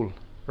my cool,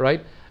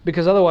 right?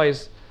 Because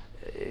otherwise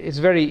it's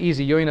very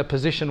easy. You're in a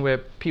position where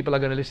people are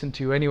going to listen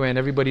to you anyway, and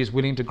everybody is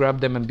willing to grab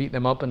them and beat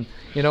them up, and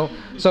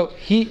So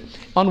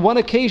on one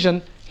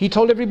occasion, he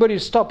told everybody to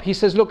stop. He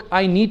says, "Look,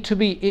 I'm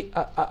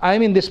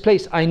in this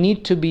place. I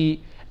need to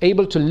be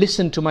able to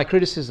listen to my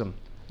criticism,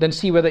 then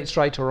see whether it's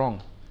right or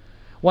wrong."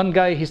 One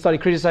guy, he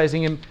started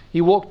criticizing him.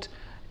 He walked,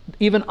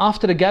 even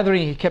after the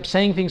gathering, he kept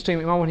saying things to him.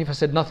 Imam Hanifa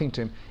said nothing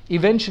to him.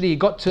 Eventually, he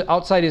got to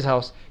outside his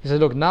house. He said,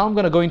 "Look, now I'm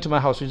going to go into my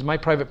house, which is my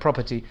private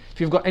property.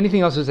 If you've got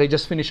anything else to say,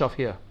 just finish off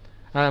here.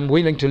 I'm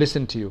willing to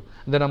listen to you.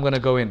 And then I'm going to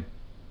go in."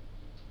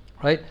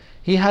 Right?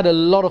 He had a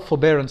lot of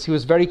forbearance. He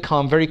was very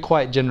calm, very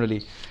quiet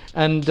generally.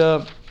 And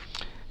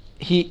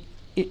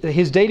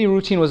his daily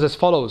routine was as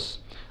follows.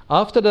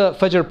 After the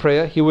Fajr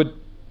prayer, he would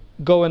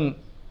go and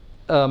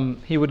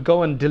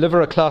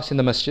deliver a class in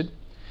the masjid.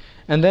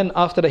 And then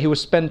after that, he would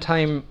spend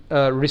time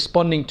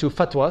responding to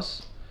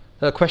fatwas,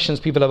 questions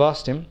people have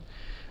asked him.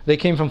 They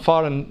came from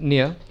far and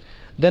near.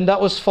 Then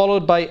that was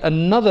followed by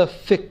another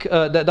fiqh,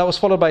 that was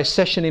followed by a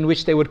session in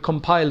which they would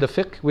compile the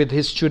fiqh with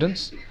his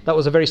students. That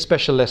was a very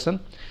special lesson.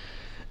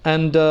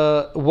 And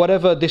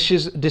whatever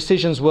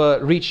decisions were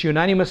reached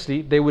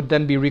unanimously, they would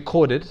then be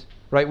recorded,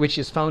 right, which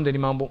is found in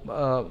Imam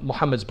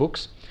Muhammad's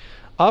books.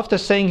 After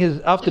doing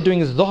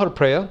his Dhuhr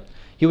prayer,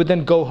 he would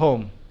then go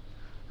home,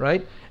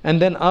 right?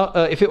 And then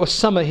if it was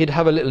summer, he'd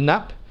have a little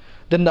nap.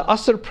 Then the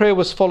Asr prayer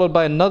was followed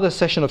by another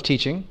session of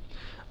teaching,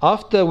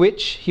 after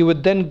which he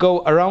would then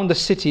go around the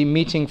city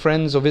meeting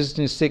friends or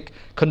visiting sick,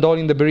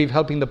 condoling the bereaved,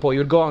 helping the poor. He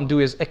would go out and do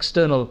his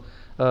external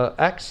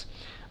acts.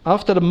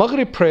 After the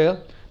Maghrib prayer,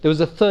 there was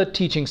a third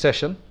teaching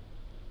session.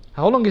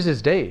 How long is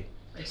his day?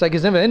 It's like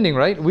it's never ending,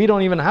 right? We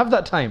don't even have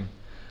that time.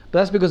 But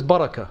that's because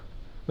barakah.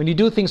 When you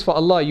do things for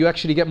Allah, you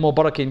actually get more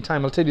barakah in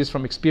time. I'll tell you this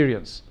from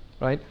experience,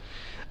 right?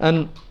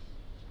 And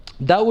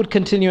that would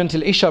continue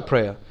until Isha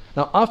prayer.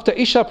 Now after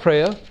Isha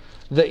prayer,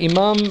 the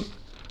Imam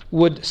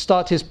would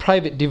start his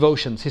private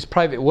devotions, his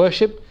private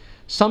worship.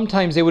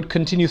 Sometimes they would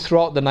continue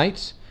throughout the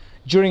night.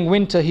 During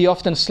winter, he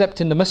often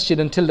slept in the masjid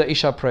until the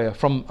Isha prayer,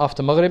 from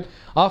after Maghrib,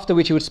 after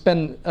which he would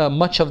spend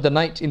much of the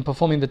night in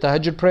performing the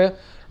Tahajjud prayer,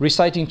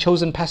 reciting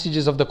chosen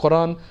passages of the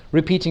Quran,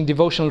 repeating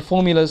devotional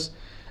formulas,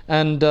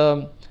 and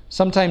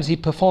sometimes he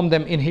performed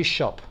them in his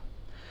shop.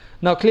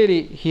 Now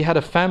clearly he had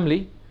a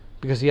family,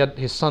 because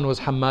his son was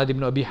Hammad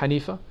ibn Abi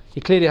Hanifa. He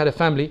clearly had a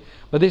family,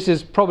 but this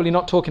is probably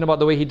not talking about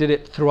the way he did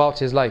it throughout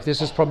his life.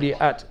 This is probably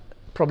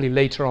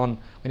later on,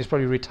 when he's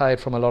probably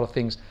retired from a lot of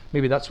things.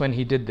 Maybe that's when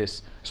he did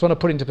this. I just want to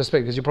put it into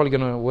perspective, because you're probably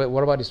going to,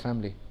 what about his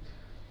family,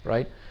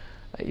 right?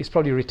 He's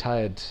probably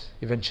retired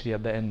eventually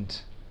at the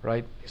end,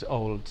 right? He's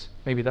old.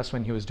 Maybe that's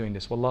when he was doing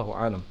this. Wallahu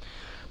alam.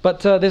 But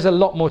there's a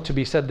lot more to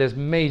be said. There's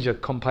major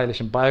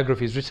compilation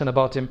biographies written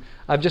about him.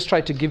 I've just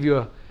tried to give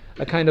you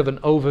a kind of an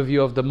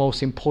overview of the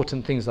most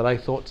important things that I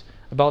thought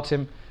about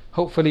him.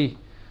 Hopefully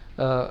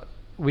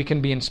we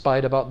can be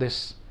inspired about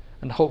this,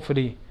 and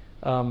hopefully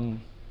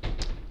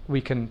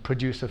we can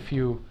produce a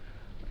few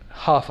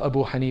half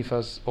Abu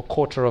Hanifas, or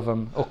quarter of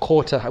them, or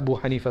quarter Abu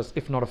Hanifas,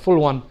 if not a full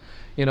one,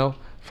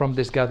 from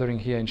this gathering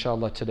here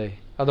inshallah today.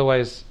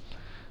 Otherwise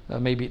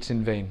maybe it's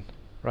in vain,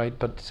 right?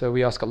 But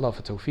we ask Allah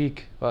for tawfiq.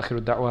 Wa akhiru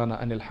da'wana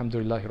anil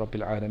hamdulillahi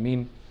rabbil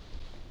alameen.